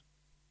Jews.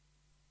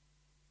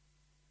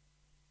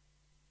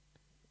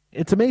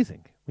 It's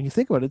amazing. When you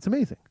think about it, it's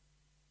amazing.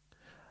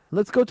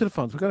 Let's go to the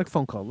phones. We've got a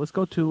phone call. Let's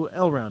go to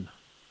Elran.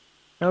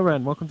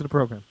 Elran, welcome to the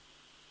program.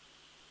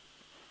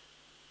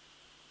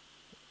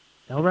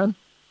 Elran?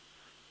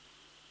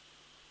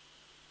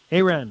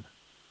 Aaron.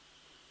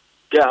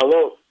 Yeah,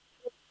 hello.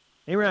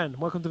 Aaron,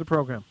 welcome to the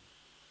program.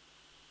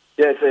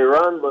 Yeah, it's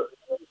Aaron, but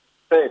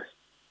thanks.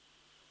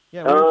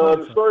 Yeah, where are you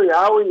calling from? Sorry,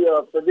 Howie,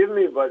 forgive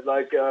me, but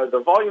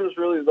the volume's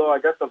really low. I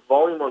got the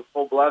volume on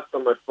full blast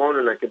on my phone,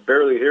 and I could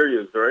barely hear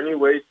you. Is there any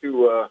way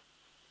to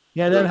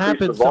yeah, that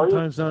happens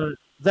sometimes.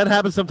 That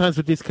happens sometimes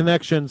with these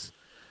connections.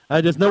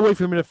 There's no way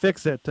for me to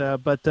fix it,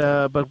 but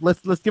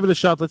let's give it a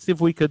shot. Let's see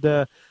if we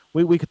could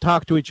we could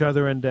talk to each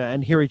other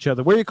and hear each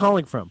other. Where are you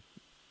calling from?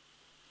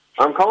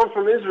 I'm calling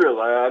from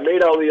Israel. I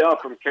made Aliyah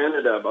from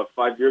Canada about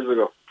 5 years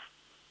ago.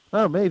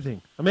 Oh,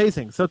 amazing.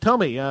 So tell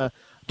me,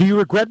 do you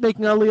regret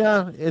making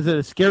Aliyah? Is it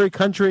a scary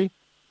country?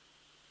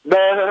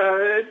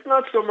 It's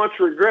not so much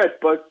regret,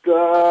 but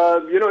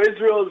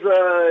Israel's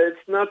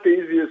it's not the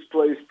easiest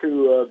place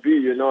to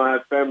be. I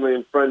have family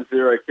and friends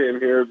here. I came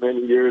here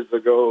many years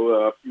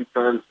ago, a few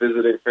times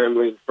visiting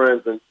family and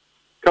friends, and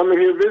coming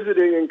here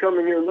visiting and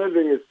coming here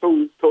living is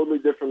two totally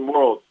different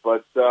worlds.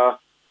 But I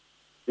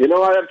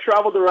have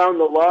traveled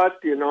around a lot.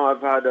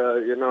 I've had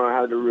I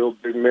had a real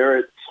big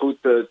merit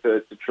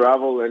to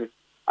travel, and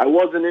I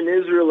wasn't in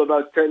Israel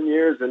about 10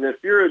 years. And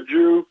if you're a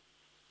Jew,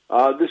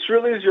 this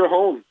really is your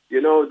home.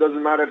 It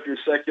doesn't matter if you're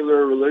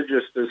secular or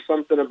religious. There's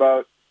something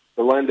about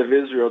the land of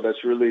Israel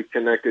that's really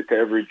connected to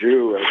every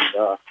Jew.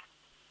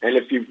 And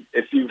if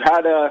you've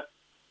had a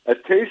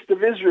taste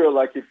of Israel,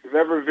 like if you've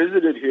ever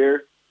visited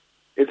here,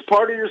 it's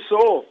part of your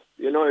soul.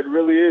 It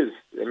really is.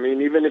 I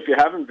mean, even if you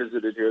haven't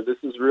visited here,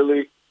 this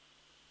really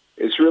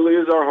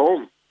is our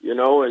home.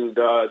 And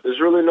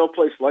there's really no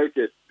place like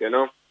it.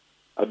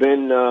 I've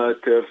been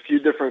to a few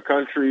different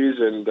countries,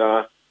 and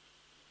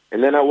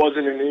then I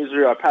wasn't in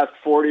Israel. I passed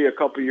 40 a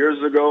couple years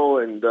ago,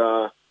 and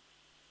I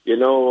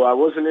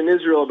wasn't in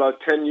Israel about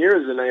 10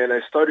 years, and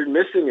I started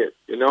missing it.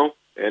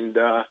 And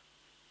I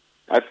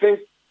think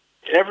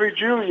every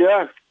Jew,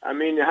 it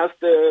has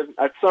to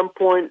at some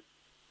point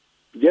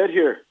get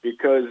here,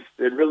 because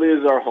it really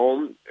is our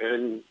home,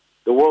 and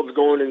the world's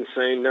going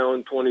insane now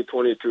in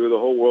 2022. The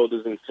whole world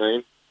is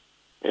insane,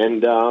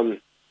 and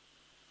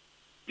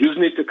Jews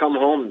need to come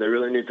home. They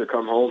really need to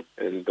come home,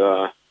 and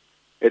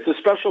it's a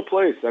special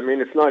place. I mean,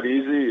 it's not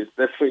easy. It's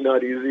definitely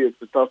not easy.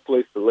 It's a tough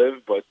place to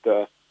live, but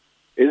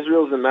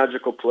Israel's a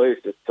magical place.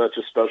 It's such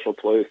a special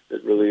place.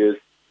 It really is.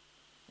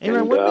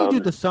 Aaron, what made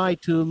you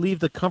decide to leave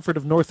the comfort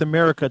of North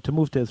America to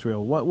move to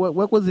Israel?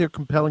 What was your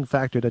compelling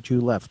factor that you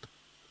left?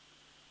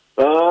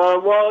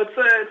 Well,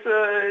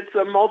 it's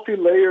a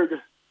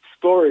multi-layered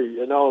story.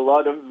 A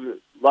lot of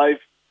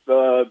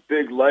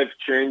big life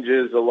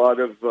changes, a lot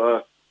of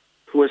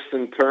twists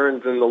and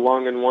turns in the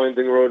long and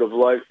winding road of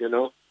life.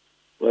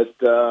 But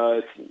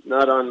it's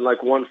not on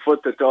like one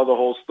foot to tell the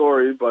whole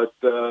story. But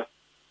I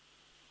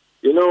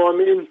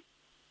don't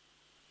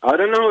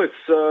know.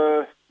 It's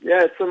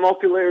a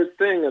multi-layered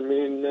thing. I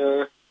mean,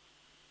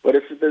 but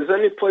if there's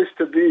any place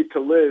to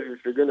live,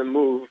 if you're going to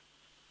move,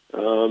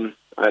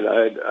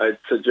 I'd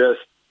suggest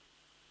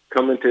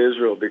coming to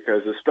Israel,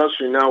 because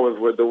especially now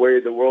with the way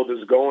the world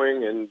is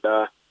going, and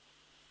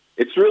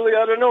it's really,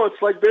 I don't know,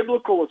 it's like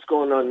biblical what's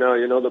going on now.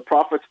 The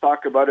prophets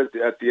talk about it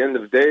at the end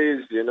of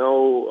days.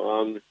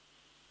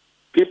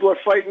 People are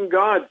fighting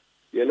God.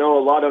 A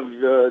lot of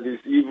these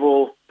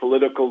evil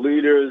political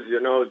leaders,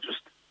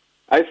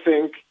 I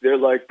think they're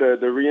like the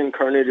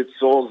reincarnated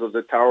souls of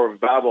the Tower of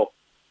Babel.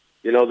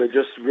 They're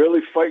just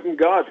really fighting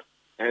God.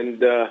 And,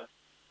 the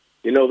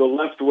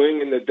left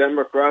wing and the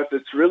Democrats,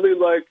 it's really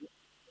like,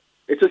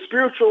 it's a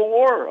spiritual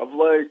war of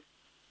like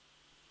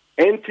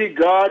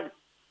anti-God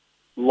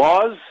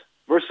laws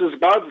versus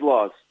God's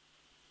laws.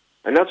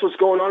 And that's what's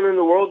going on in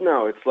the world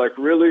now. It's like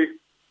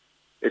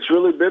it's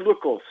really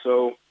biblical.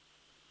 So,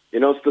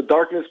 it's the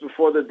darkness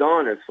before the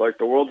dawn. It's like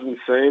the world's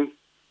insane,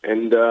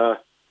 and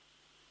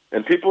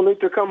people need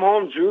to come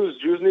home.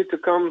 Jews need to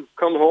come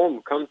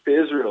home, come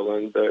to Israel,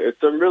 and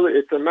it's a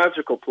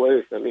magical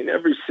place. I mean,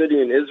 every city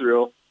in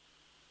Israel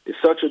is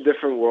such a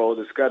different world.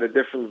 It's got a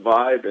different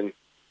vibe, and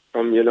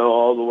from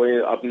all the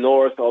way up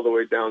north, all the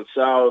way down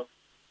south,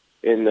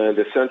 in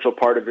the central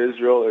part of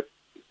Israel,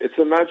 it's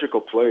a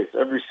magical place.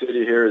 Every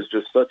city here is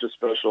just such a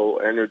special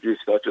energy,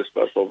 such a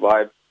special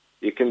vibe.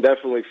 You can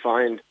definitely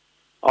find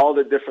all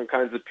the different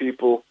kinds of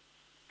people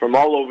from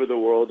all over the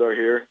world are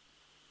here.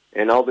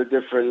 And all the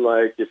different,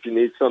 like, if you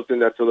need something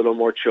that's a little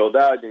more chilled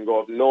out, you can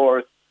go up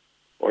north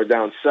or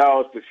down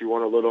south. If you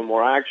want a little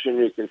more action,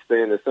 you can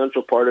stay in the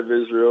central part of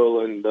Israel.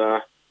 And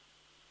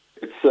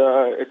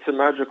it's a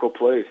magical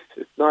place.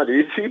 It's not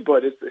easy,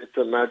 but it's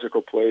a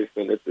magical place.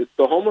 And it's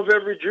the home of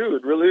every Jew.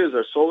 It really is.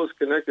 Our soul is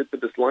connected to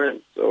this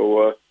land.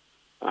 So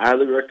I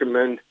highly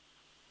recommend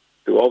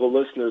to all the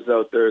listeners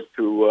out there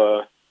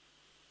to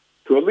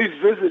at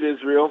least visit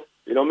Israel.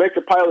 Make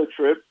a pilot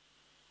trip,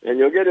 and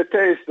you'll get a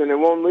taste, and it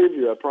won't leave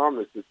you, I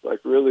promise. It's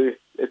like really,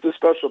 it's a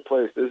special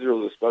place.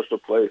 Israel is a special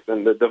place.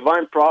 And the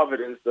divine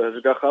providence, the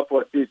Hashgacha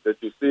Pratit that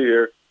you see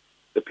here,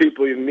 the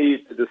people you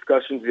meet, the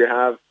discussions you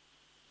have,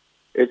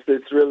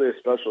 it's really a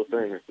special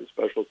thing. It's a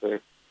special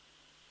thing.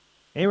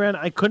 Aaron,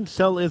 I couldn't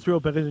sell Israel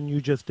better than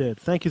you just did.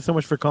 Thank you so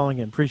much for calling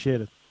in.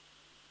 Appreciate it.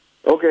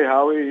 Okay,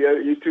 Howie.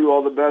 You too.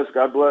 All the best.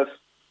 God bless.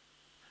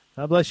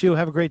 God bless you.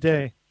 Have a great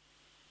day.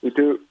 You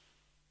too.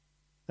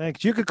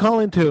 Thanks. You could call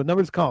in too.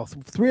 Numbers to call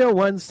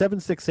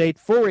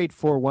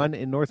 301-768-4841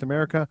 in North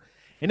America.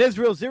 In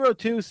Israel,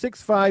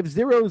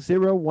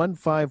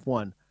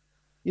 02-650-0151.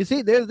 You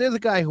see, there's a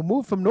guy who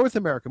moved from North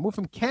America, moved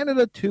from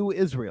Canada to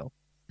Israel,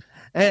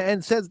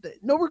 and says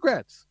no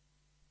regrets.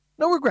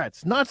 No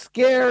regrets. Not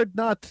scared,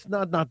 not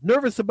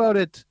nervous about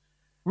it.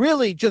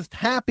 Really just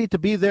happy to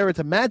be there. It's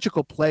a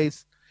magical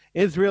place.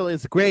 Israel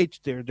is great.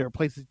 There are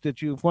places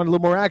that you want a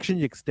little more action.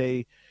 You can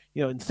stay,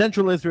 in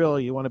central Israel.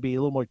 You want to be a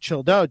little more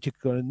chilled out. You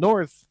can go to the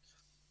north.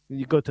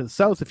 You go to the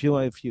south if you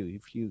want to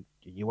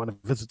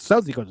visit the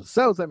south. You go to the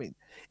south. I mean,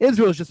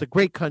 Israel is just a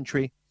great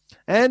country,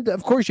 and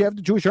of course you have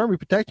the Jewish army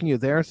protecting you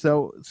there.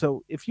 So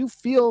if you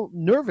feel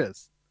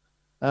nervous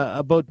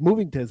about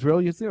moving to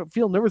Israel, you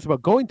feel nervous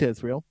about going to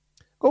Israel,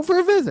 go for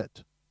a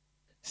visit.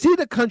 See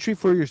the country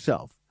for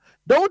yourself.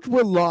 Don't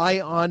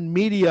rely on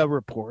media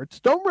reports.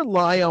 Don't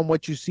rely on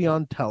what you see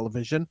on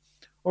television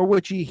or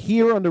what you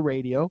hear on the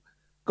radio.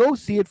 Go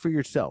see it for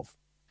yourself.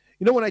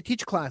 When I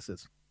teach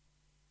classes,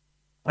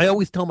 I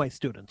always tell my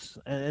students,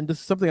 and this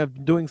is something I've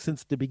been doing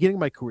since the beginning of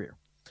my career,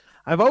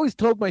 I've always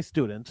told my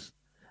students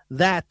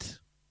that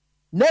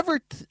never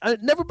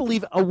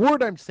believe a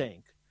word I'm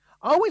saying.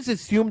 Always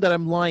assume that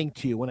I'm lying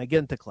to you when I get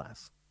into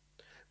class.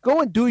 Go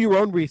and do your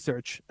own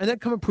research, and then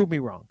come and prove me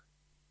wrong.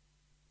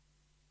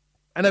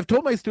 And I've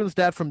told my students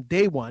that from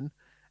day one.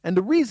 And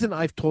the reason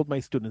I've told my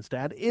students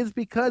that is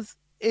because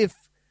if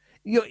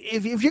you're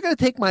going to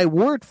take my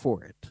word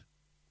for it,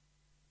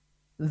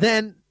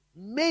 then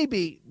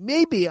maybe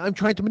I'm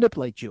trying to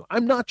manipulate you.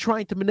 I'm not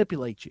trying to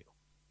manipulate you.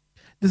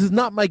 This is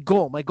not my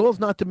goal. My goal is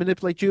not to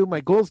manipulate you.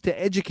 My goal is to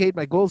educate.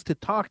 My goal is to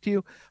talk to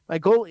you. My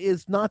goal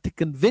is not to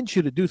convince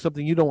you to do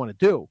something you don't want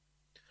to do.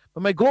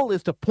 But my goal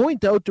is to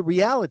point out the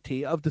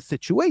reality of the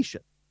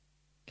situation.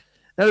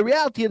 Now, the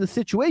reality of the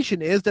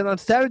situation is that on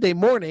Saturday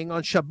morning,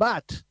 on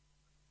Shabbat,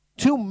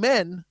 two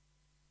men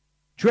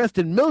dressed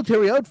in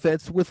military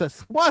outfits with a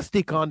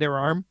swastika on their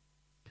arm,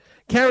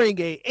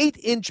 carrying a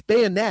 8-inch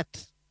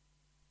bayonet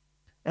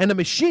and a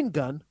machine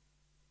gun,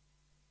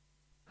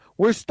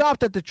 were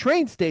stopped at the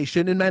train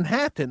station in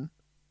Manhattan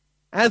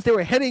as they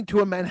were heading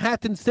to a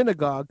Manhattan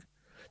synagogue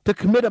to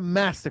commit a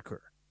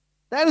massacre.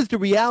 That is the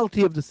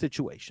reality of the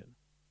situation.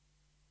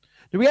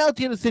 The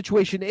reality of the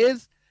situation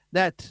is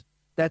that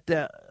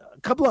a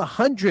couple of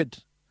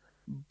hundred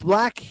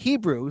black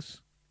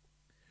Hebrews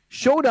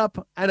showed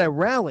up in a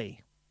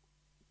rally,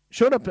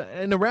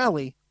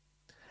 and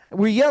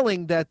were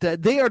yelling that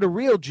they are the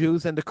real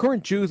Jews and the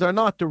current Jews are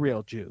not the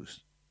real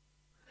Jews.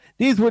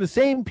 These were the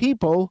same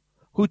people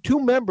who two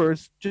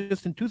members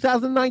just in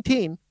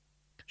 2019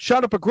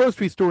 shot up a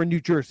grocery store in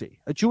New Jersey,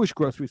 a Jewish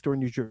grocery store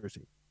in New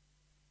Jersey,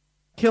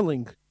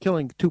 killing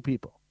two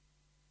people.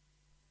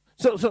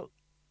 So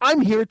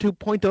I'm here to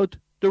point out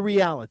the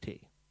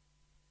reality.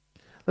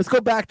 Let's go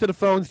back to the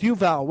phones.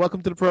 Yuval,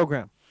 welcome to the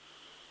program.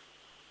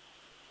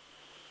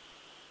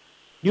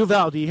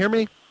 Yuval, do you hear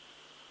me?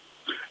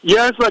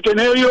 Yes, I can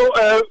hear you.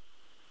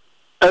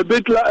 A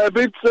bit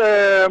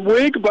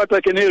weak, but I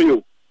can hear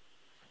you.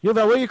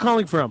 Yuval, where are you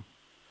calling from?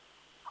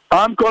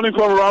 I'm calling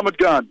from Ramat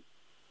Gan.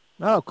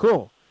 Oh,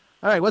 cool.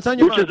 All right, what's on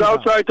your mind? Which is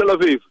outside Tel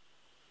Aviv.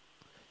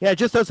 Yeah,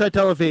 just outside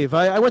Tel Aviv.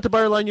 I went to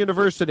Bar-Ilan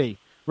University,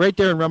 right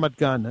there in Ramat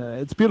Gan.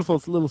 It's beautiful.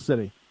 It's a little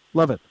city.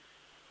 Love it.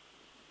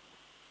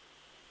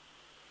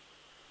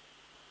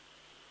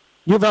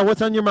 Yuval,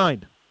 what's on your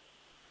mind?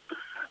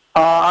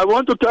 I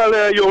want to tell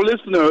your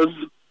listeners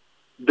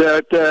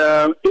that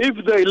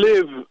if they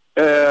live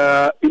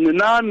in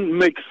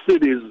non-mixed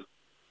cities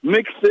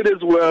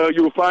where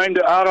you find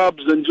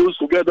Arabs and Jews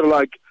together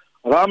like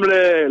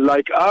Ramle,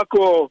 like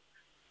Akko,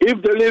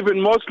 if they live in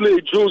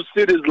mostly Jewish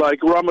cities like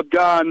Ramat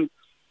Gan,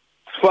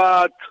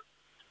 Tzfat,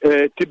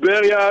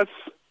 Tiberias,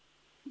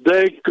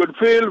 they could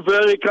feel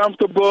very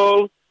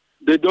comfortable.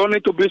 They don't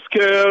need to be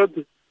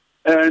scared,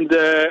 and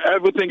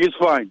everything is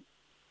fine.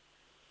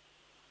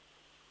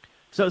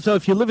 So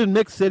if you live in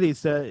mixed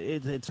cities,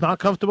 it's not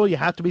comfortable. You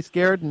have to be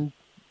scared, and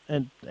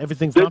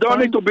everything's they not don't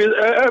fine? need to be.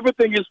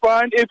 Everything is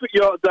fine if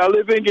they're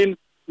living in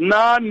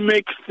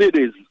non-mixed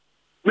cities.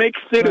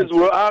 Mixed cities Right.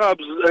 where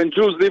Arabs and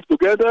Jews live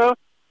together,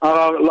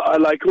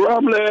 like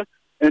Ramle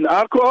and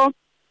Akko,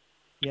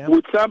 Yeah.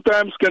 which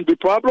sometimes can be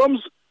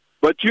problems.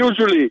 But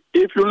usually,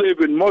 if you live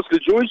in mostly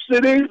Jewish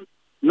cities,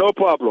 no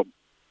problem.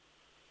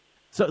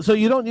 So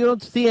you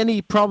don't see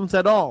any problems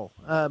at all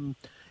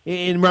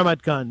in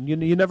Ramat Gan.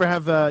 You never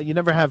have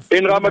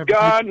In Ramat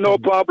Gan, no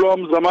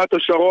problems. Ramat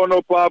HaSharon,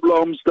 no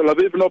problems. Tel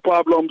Aviv, no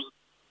problems.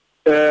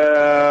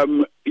 I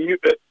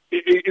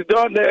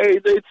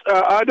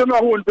don't know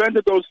who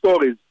invented those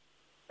stories.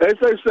 As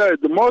I said,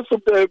 most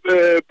of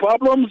the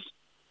problems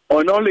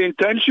on only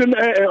intention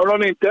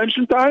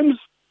times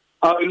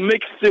are in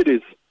mixed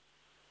cities.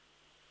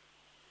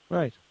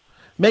 Right.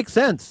 Makes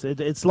sense.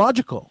 It's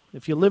logical.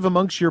 If you live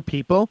amongst your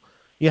people,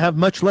 you have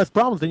much less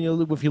problems than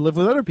you if you live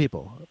with other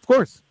people. Of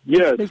course.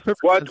 Yes. Makes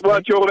perfect What sense,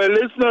 right? your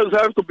listeners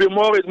have to be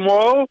more and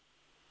more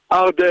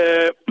are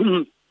the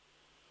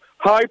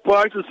high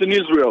prices in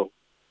Israel.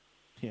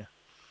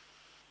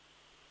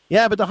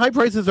 Yeah, but the high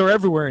prices are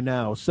everywhere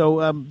now.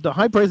 So the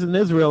high prices in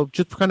Israel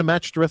just kind of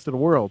match the rest of the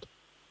world.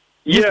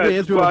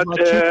 Yes, but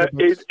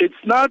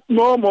it's not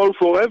normal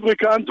for every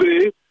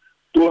country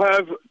to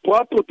have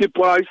property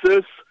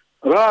prices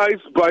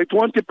rise by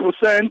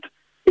 20%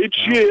 each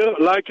year,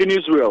 like in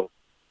Israel.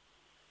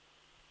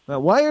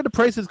 Why are the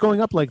prices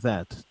going up like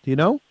that? Do you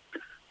know?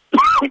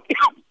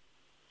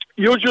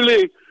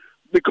 Usually,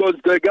 because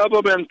the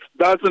government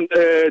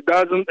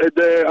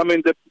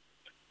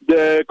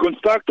the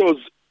constructors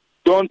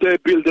don't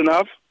build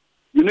enough.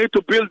 You need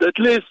to build at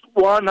least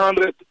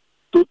 100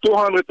 to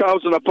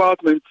 200,000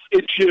 apartments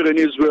each year in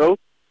Israel,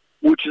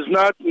 which is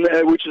not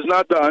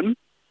done.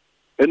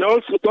 And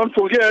also, don't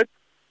forget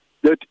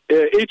that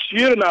each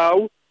year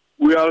now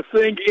we are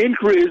seeing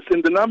increase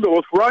in the number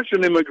of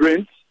Russian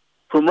immigrants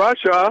from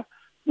Russia,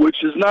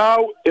 which is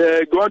now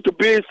going to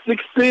be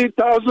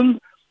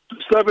 60,000 to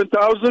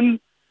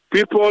 7,000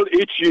 people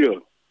each year.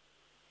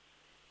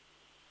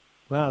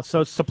 Wow,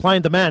 so it's supply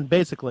and demand,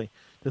 basically.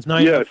 There's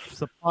not yes. enough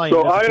supply.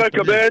 So I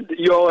recommend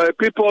your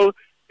people,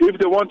 if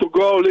they want to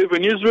go live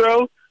in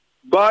Israel,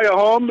 buy a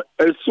home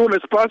as soon as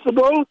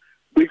possible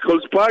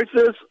because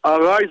prices are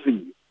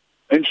rising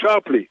and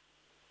sharply.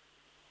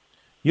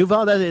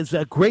 Yuval, that is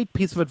a great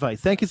piece of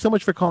advice. Thank you so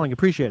much for calling.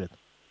 Appreciate it.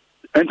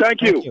 And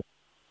thank you.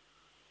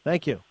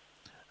 Thank you.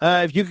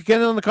 If you could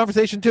get in on the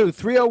conversation too,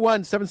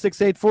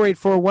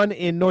 301-768-4841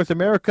 in North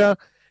America,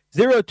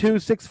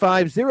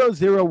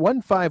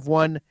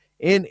 0265-00151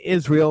 in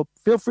Israel.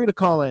 Feel free to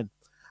call in.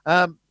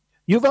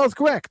 Yuval's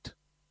correct.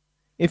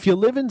 If you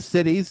live in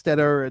cities that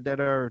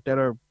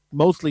are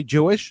mostly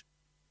Jewish,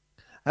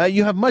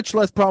 you have much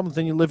less problems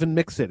than you live in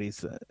mixed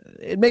cities.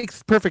 It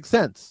makes perfect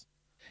sense.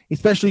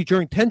 Especially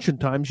during tension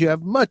times, you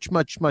have much,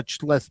 much,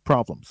 much less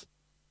problems.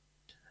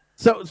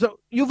 So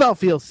Yuval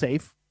feels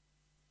safe.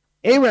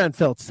 Aaron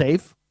felt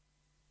safe.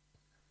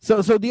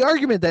 So the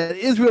argument that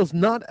Israel's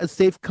not a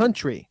safe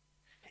country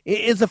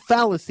is a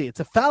fallacy. It's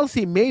a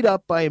fallacy made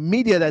up by a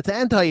media that's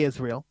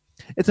anti-Israel.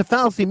 It's a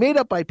fallacy made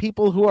up by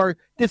people who are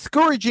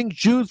discouraging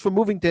Jews from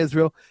moving to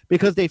Israel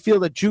because they feel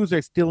that Jews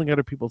are stealing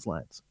other people's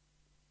lands.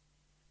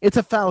 It's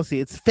a fallacy.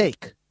 It's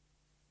fake.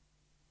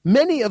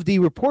 Many of the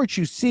reports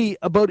you see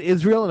about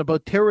Israel and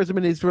about terrorism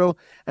in Israel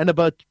and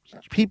about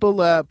people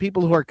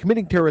who are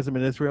committing terrorism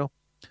in Israel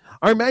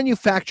are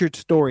manufactured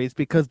stories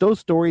because those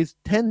stories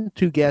tend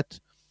to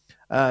get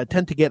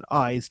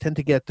eyes, tend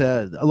to get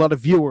a lot of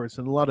viewers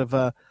and a lot of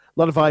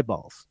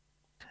eyeballs.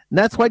 And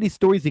that's why these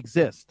stories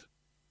exist.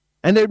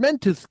 And they're meant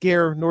to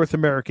scare North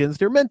Americans.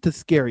 They're meant to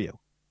scare you.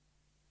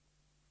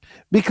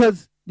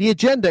 Because the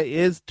agenda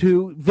is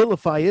to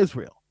vilify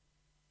Israel.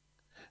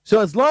 So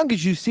as long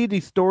as you see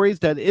these stories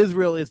that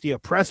Israel is the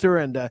oppressor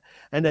and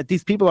that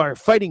these people are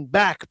fighting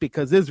back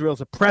because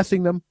Israel's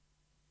oppressing them,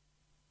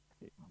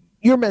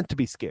 you're meant to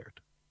be scared.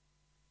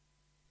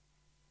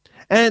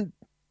 And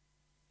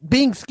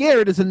being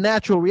scared is a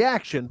natural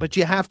reaction, but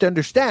you have to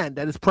understand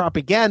that it's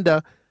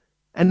propaganda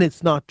and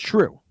it's not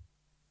true.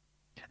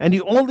 And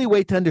the only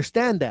way to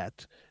understand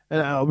that,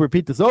 and I'll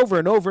repeat this over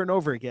and over and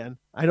over again,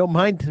 I don't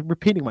mind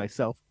repeating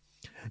myself,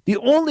 the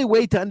only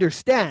way to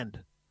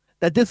understand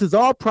that this is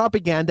all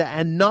propaganda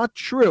and not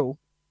true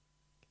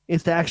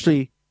is to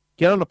actually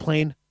get on a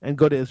plane and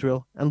go to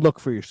Israel and look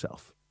for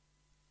yourself.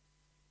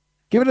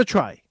 Give it a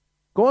try.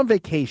 Go on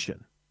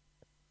vacation.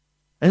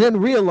 And then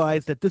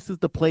realize that this is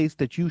the place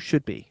that you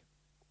should be.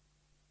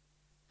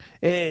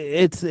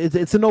 It's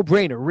a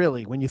no-brainer,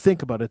 really, when you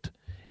think about it.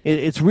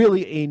 It's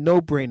really a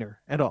no-brainer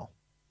at all.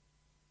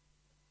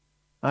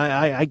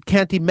 I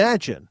can't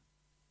imagine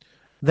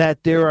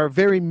that there are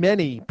very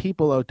many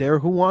people out there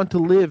who want to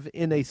live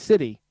in a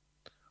city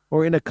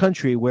or in a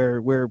country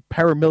where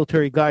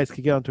paramilitary guys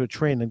could get onto a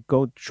train and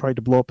go try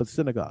to blow up a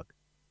synagogue.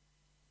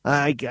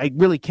 I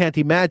really can't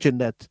imagine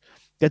that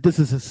this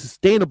is a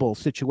sustainable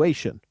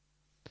situation.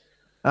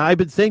 I've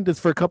been saying this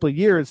for a couple of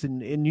years in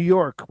New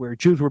York, where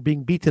Jews were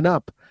being beaten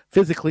up,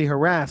 physically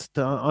harassed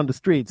on the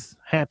streets,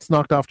 hats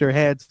knocked off their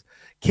heads,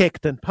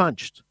 kicked and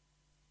punched.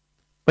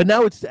 But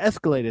now it's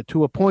escalated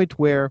to a point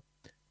where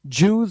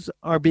Jews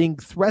are being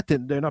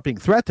threatened. They're not being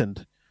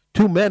threatened.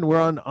 Two men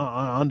were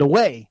on the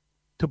way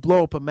to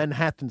blow up a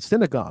Manhattan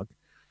synagogue,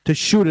 to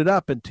shoot it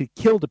up and to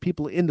kill the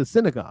people in the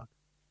synagogue.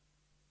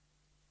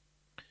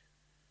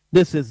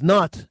 This is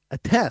not a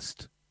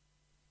test.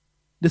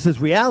 This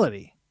is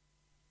reality.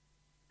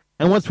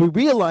 And once we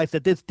realize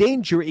that this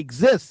danger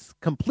exists,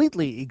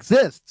 completely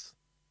exists,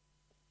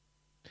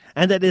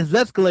 and that it has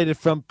escalated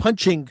from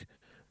punching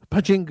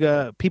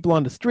people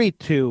on the street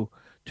to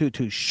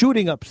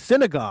shooting up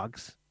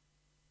synagogues,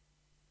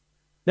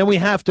 then we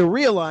have to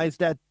realize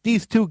that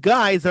these two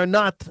guys are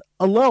not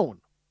alone.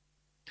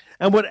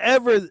 And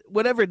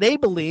whatever they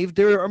believe,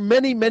 there are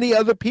many, many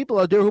other people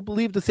out there who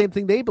believe the same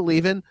thing they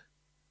believe in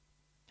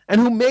and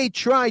who may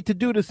try to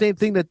do the same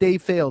thing that they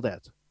failed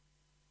at.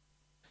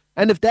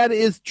 And if that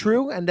is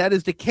true and that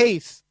is the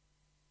case,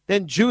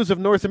 then Jews of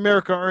North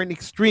America are in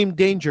extreme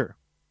danger.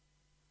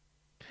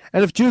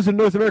 And if Jews in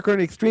North America are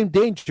in extreme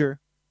danger,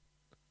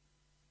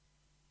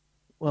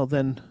 well,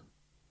 then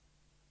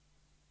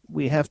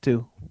we have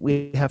to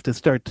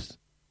start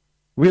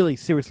really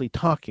seriously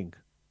talking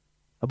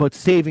about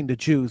saving the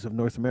Jews of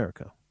North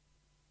America.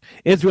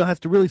 Israel has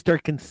to really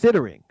start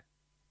considering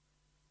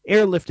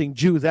airlifting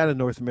Jews out of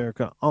North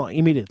America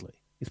immediately,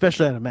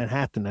 especially out of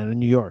Manhattan and in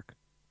New York.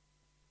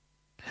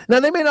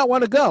 Now, they may not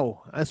want to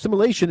go.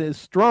 Assimilation is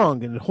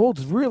strong, and it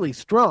holds really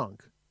strong.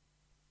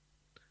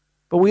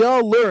 But we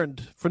all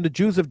learned from the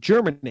Jews of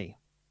Germany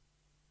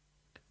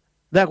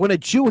that when a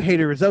Jew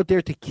hater is out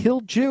there to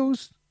kill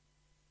Jews,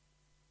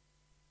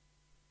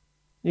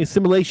 the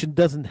assimilation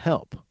doesn't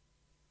help.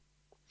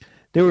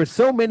 There were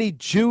so many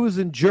Jews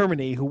in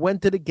Germany who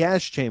went to the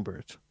gas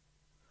chambers,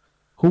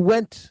 who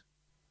went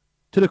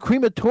to the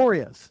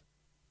crematorias,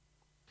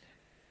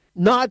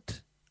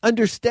 not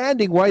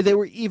understanding why they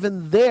were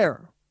even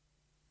there.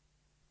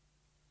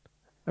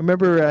 I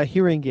remember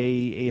hearing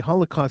a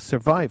Holocaust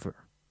survivor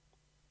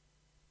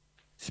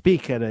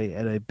speak at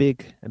a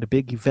big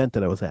event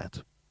that I was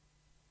at,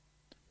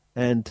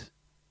 and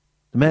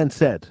the man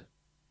said,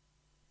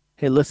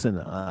 "Hey, listen,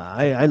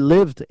 I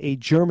lived a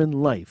German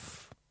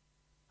life.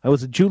 I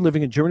was a Jew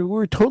living in Germany. We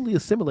were totally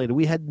assimilated.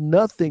 We had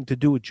nothing to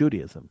do with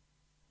Judaism.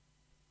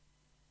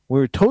 We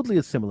were totally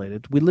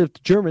assimilated. We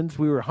lived Germans.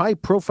 We were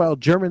high-profile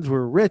Germans. We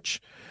were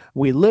rich.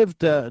 We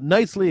lived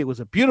nicely. It was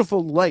a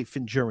beautiful life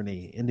in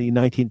Germany in the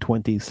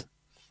 1920s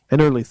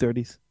and early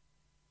 30s.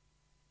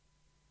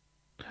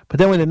 But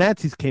then when the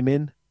Nazis came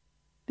in,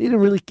 they didn't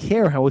really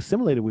care how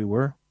assimilated we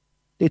were.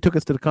 They took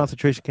us to the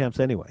concentration camps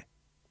anyway.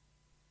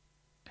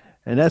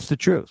 And that's the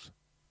truth.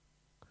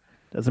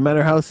 Doesn't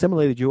matter how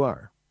assimilated you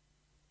are.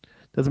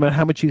 Doesn't matter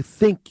how much you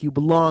think you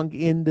belong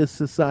in this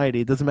society.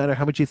 It doesn't matter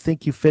how much you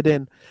think you fit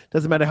in.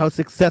 Doesn't matter how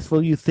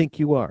successful you think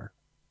you are.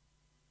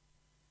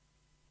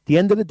 At the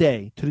end of the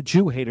day, to the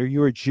Jew hater,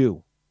 you're a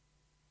Jew.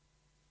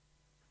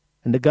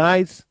 And the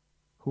guys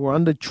who are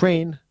on the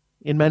train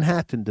in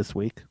Manhattan this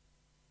week,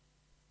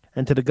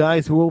 and to the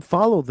guys who will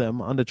follow them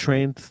on the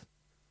trains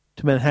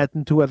to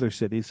Manhattan, to other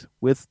cities,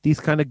 with these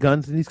kind of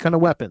guns and these kind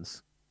of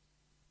weapons,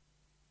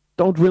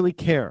 don't really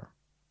care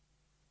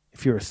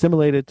if you're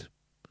assimilated,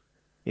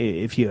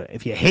 if you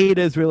hate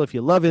Israel, if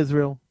you love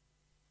Israel.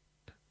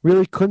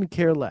 Really couldn't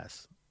care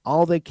less.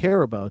 All they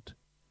care about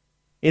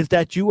is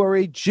that you are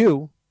a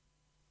Jew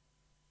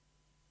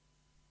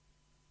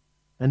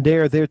and they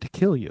are there to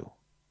kill you.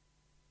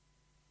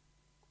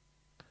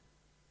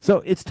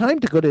 So it's time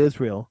to go to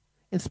Israel,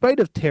 in spite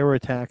of terror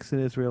attacks in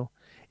Israel,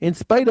 in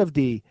spite of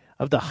the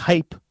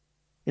hype,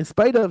 in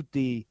spite of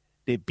the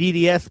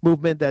BDS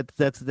movement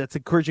that's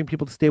encouraging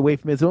people to stay away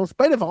from Israel, in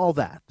spite of all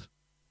that.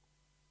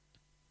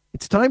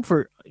 It's time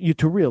for you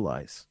to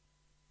realize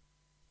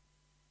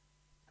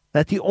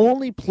that the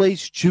only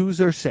place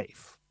Jews are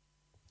safe,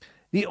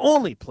 the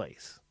only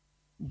place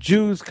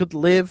Jews could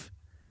live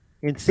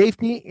in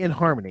safety, in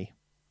harmony,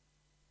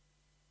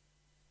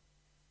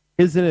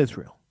 is in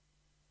Israel.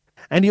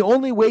 And the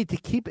only way to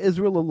keep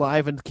Israel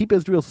alive and keep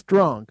Israel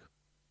strong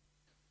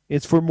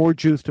is for more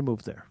Jews to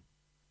move there.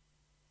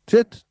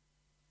 That's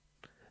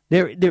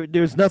it.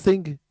 There's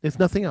nothing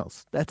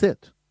else. That's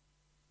it.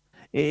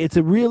 It's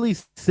a really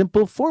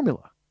simple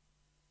formula.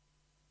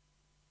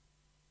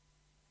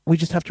 We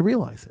just have to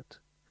realize it.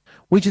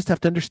 We just have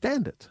to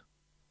understand it.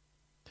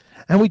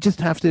 And we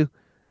just have to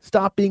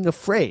stop being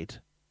afraid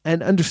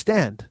and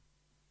understand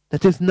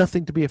that there's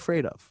nothing to be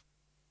afraid of.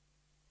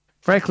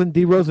 Franklin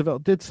D.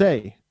 Roosevelt did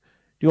say,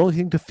 the only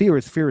thing to fear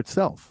is fear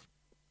itself.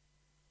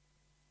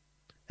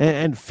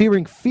 And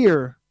fearing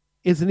fear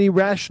is an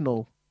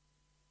irrational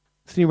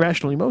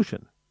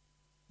emotion.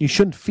 You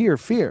shouldn't fear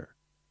fear.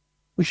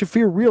 We should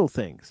fear real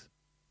things.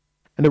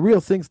 And the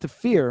real things to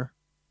fear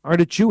are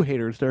the Jew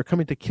haters that are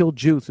coming to kill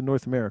Jews in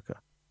North America.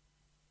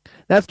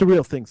 That's the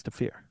real things to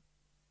fear.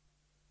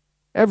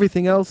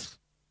 Everything else,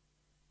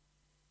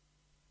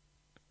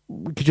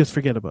 we could just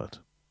forget about.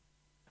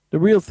 The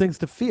real things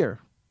to fear.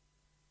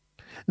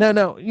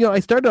 Now, I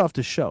started off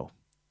the show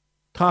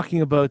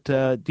talking about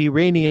the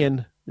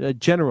Iranian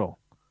general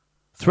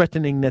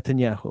threatening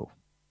Netanyahu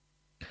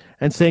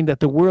and saying that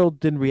the world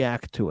didn't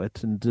react to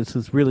it, and this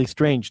is really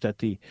strange that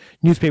the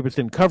newspapers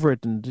didn't cover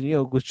it, and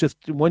it was just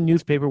one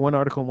newspaper, one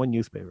article in one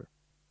newspaper.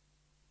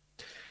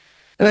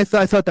 And I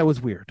thought that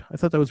was weird. I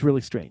thought that was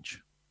really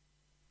strange.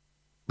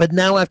 But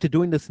now, after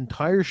doing this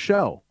entire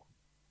show,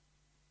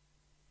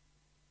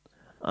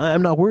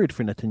 I'm not worried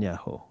for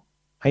Netanyahu.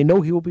 I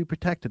know he will be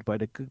protected by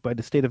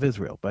the state of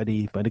Israel, by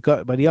the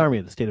army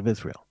of the state of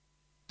Israel.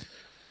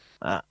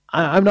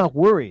 I'm not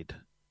worried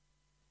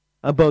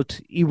about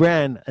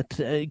Iran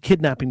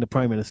kidnapping the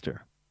prime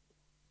minister.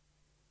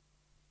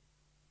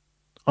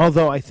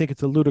 Although I think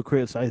it's a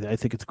ludicrous, I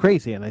think it's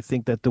crazy, and I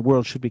think that the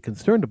world should be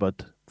concerned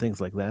about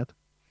things like that.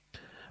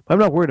 But I'm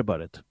not worried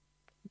about it.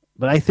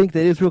 But I think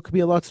that Israel could be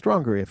a lot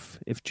stronger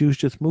if Jews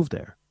just moved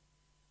there.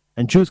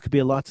 And Jews could be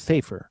a lot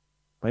safer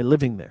by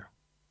living there.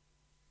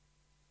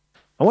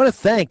 I want to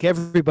thank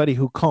everybody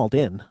who called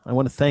in. I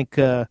want to thank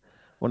you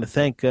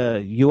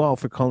all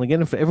for calling in,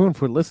 and for everyone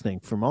for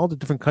listening from all the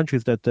different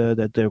countries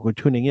that were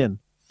tuning in.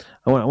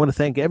 I want to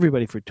thank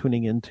everybody for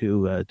tuning in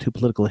to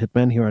Political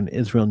Hitmen here on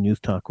Israel News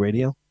Talk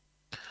Radio.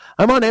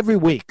 I'm on every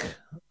week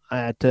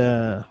at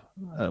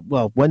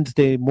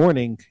Wednesday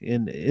morning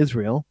in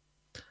Israel,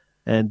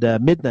 and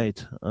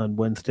midnight on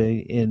Wednesday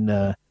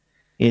in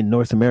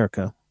North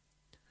America,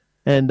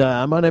 and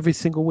I'm on every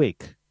single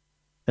week.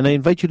 And I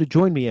invite you to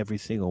join me every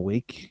single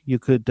week. You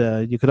could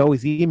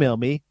always email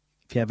me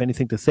if you have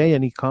anything to say,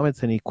 any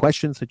comments, any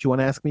questions that you want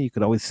to ask me. You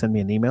could always send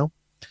me an email.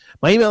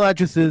 My email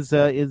address is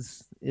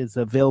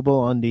available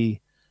on the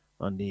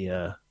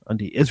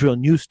Israel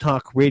News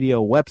Talk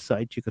Radio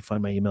website. You could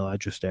find my email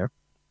address there.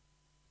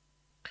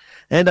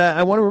 And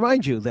I want to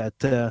remind you that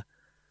it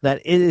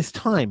is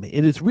time.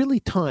 It is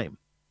really time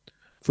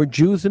for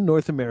Jews in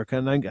North America,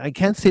 and I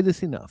can't say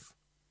this enough.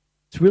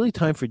 It's really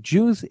time for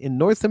Jews in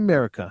North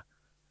America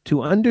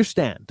to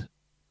understand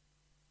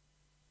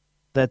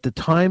that the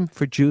time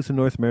for Jews in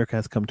North America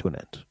has come to an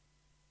end.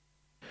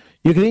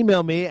 You can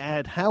email me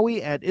at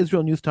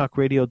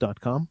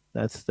howie@israelnewstalkradio.com.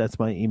 That's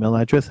my email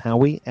address,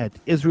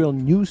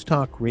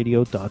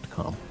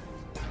 howie@israelnewstalkradio.com.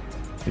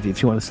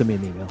 If you want to send me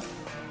an email.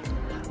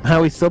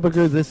 Howie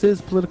Silberger, this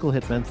is Political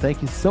Hitman.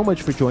 Thank you so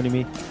much for joining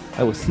me.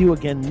 I will see you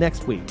again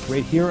next week,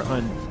 right here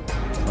on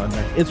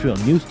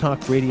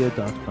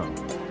IsraelNewsTalkRadio.com.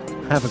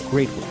 Have a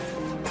great week.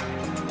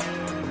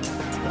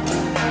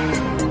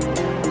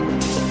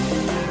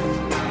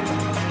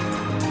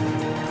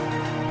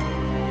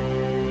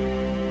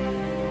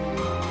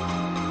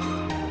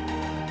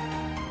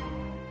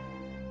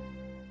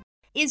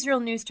 Israel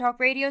News Talk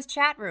Radio's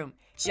chat room.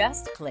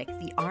 Just click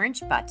the orange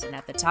button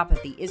at the top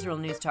of the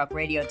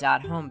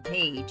IsraelNewsTalkRadio.home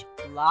page,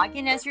 log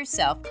in as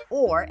yourself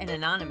or an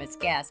anonymous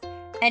guest,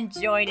 and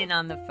join in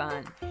on the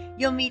fun.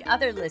 You'll meet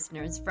other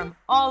listeners from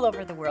all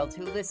over the world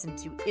who listen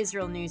to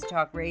Israel News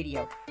Talk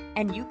Radio,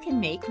 and you can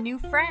make new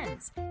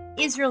friends.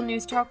 Israel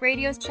News Talk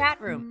Radio's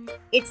chat room.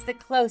 It's the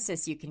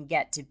closest you can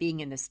get to being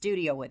in the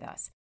studio with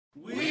us.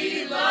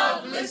 We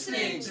love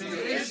listening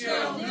to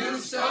Israel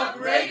News Talk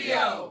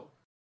Radio.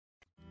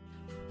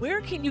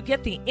 Where can you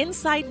get the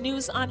inside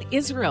news on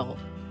Israel?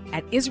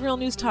 At Israel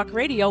News Talk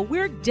Radio,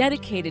 we're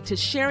dedicated to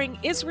sharing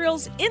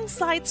Israel's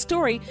inside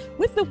story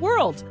with the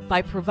world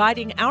by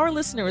providing our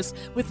listeners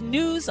with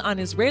news on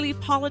Israeli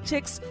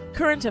politics,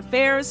 current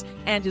affairs,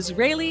 and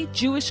Israeli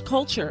Jewish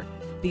culture.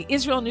 The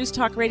Israel News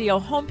Talk Radio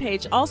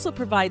homepage also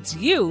provides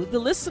you, the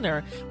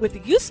listener,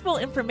 with useful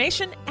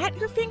information at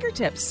your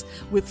fingertips,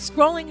 with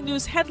scrolling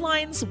news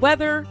headlines,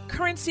 weather,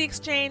 currency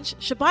exchange,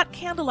 Shabbat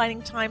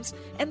candlelighting times,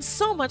 and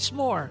so much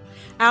more.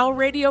 Our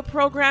radio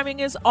programming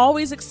is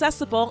always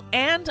accessible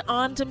and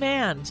on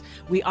demand.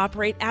 We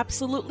operate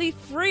absolutely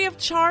free of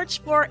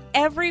charge for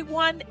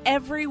everyone,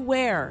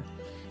 everywhere.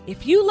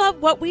 If you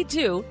love what we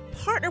do,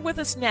 partner with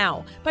us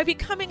now by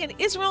becoming an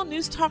Israel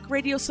News Talk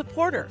Radio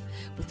supporter.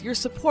 With your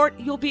support,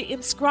 you'll be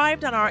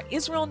inscribed on our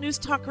Israel News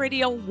Talk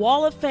Radio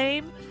Wall of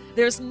Fame.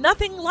 There's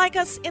nothing like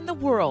us in the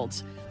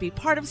world. Be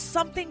part of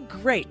something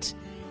great.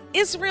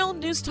 Israel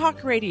News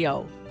Talk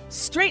Radio.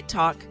 Straight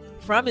talk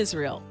from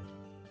Israel.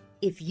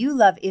 If you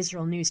love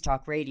Israel News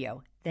Talk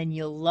Radio, then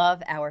you'll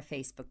love our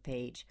Facebook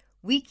page.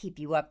 We keep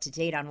you up to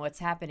date on what's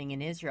happening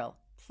in Israel,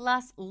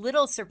 plus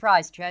little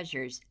surprise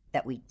treasures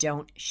that we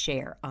don't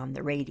share on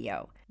the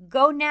radio.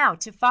 Go now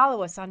to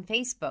follow us on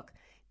Facebook.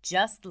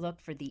 Just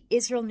look for the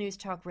Israel News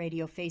Talk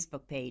Radio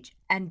Facebook page,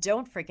 and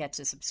don't forget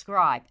to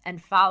subscribe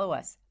and follow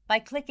us by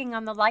clicking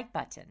on the like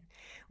button.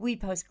 We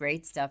post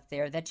great stuff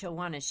there that you'll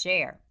want to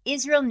share.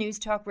 Israel News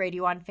Talk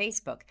Radio on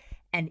Facebook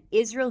and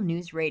Israel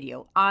News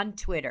Radio on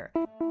Twitter.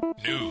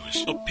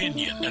 News,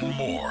 opinion, and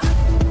more.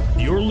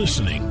 You're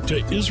listening to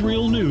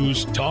Israel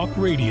News Talk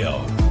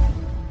Radio.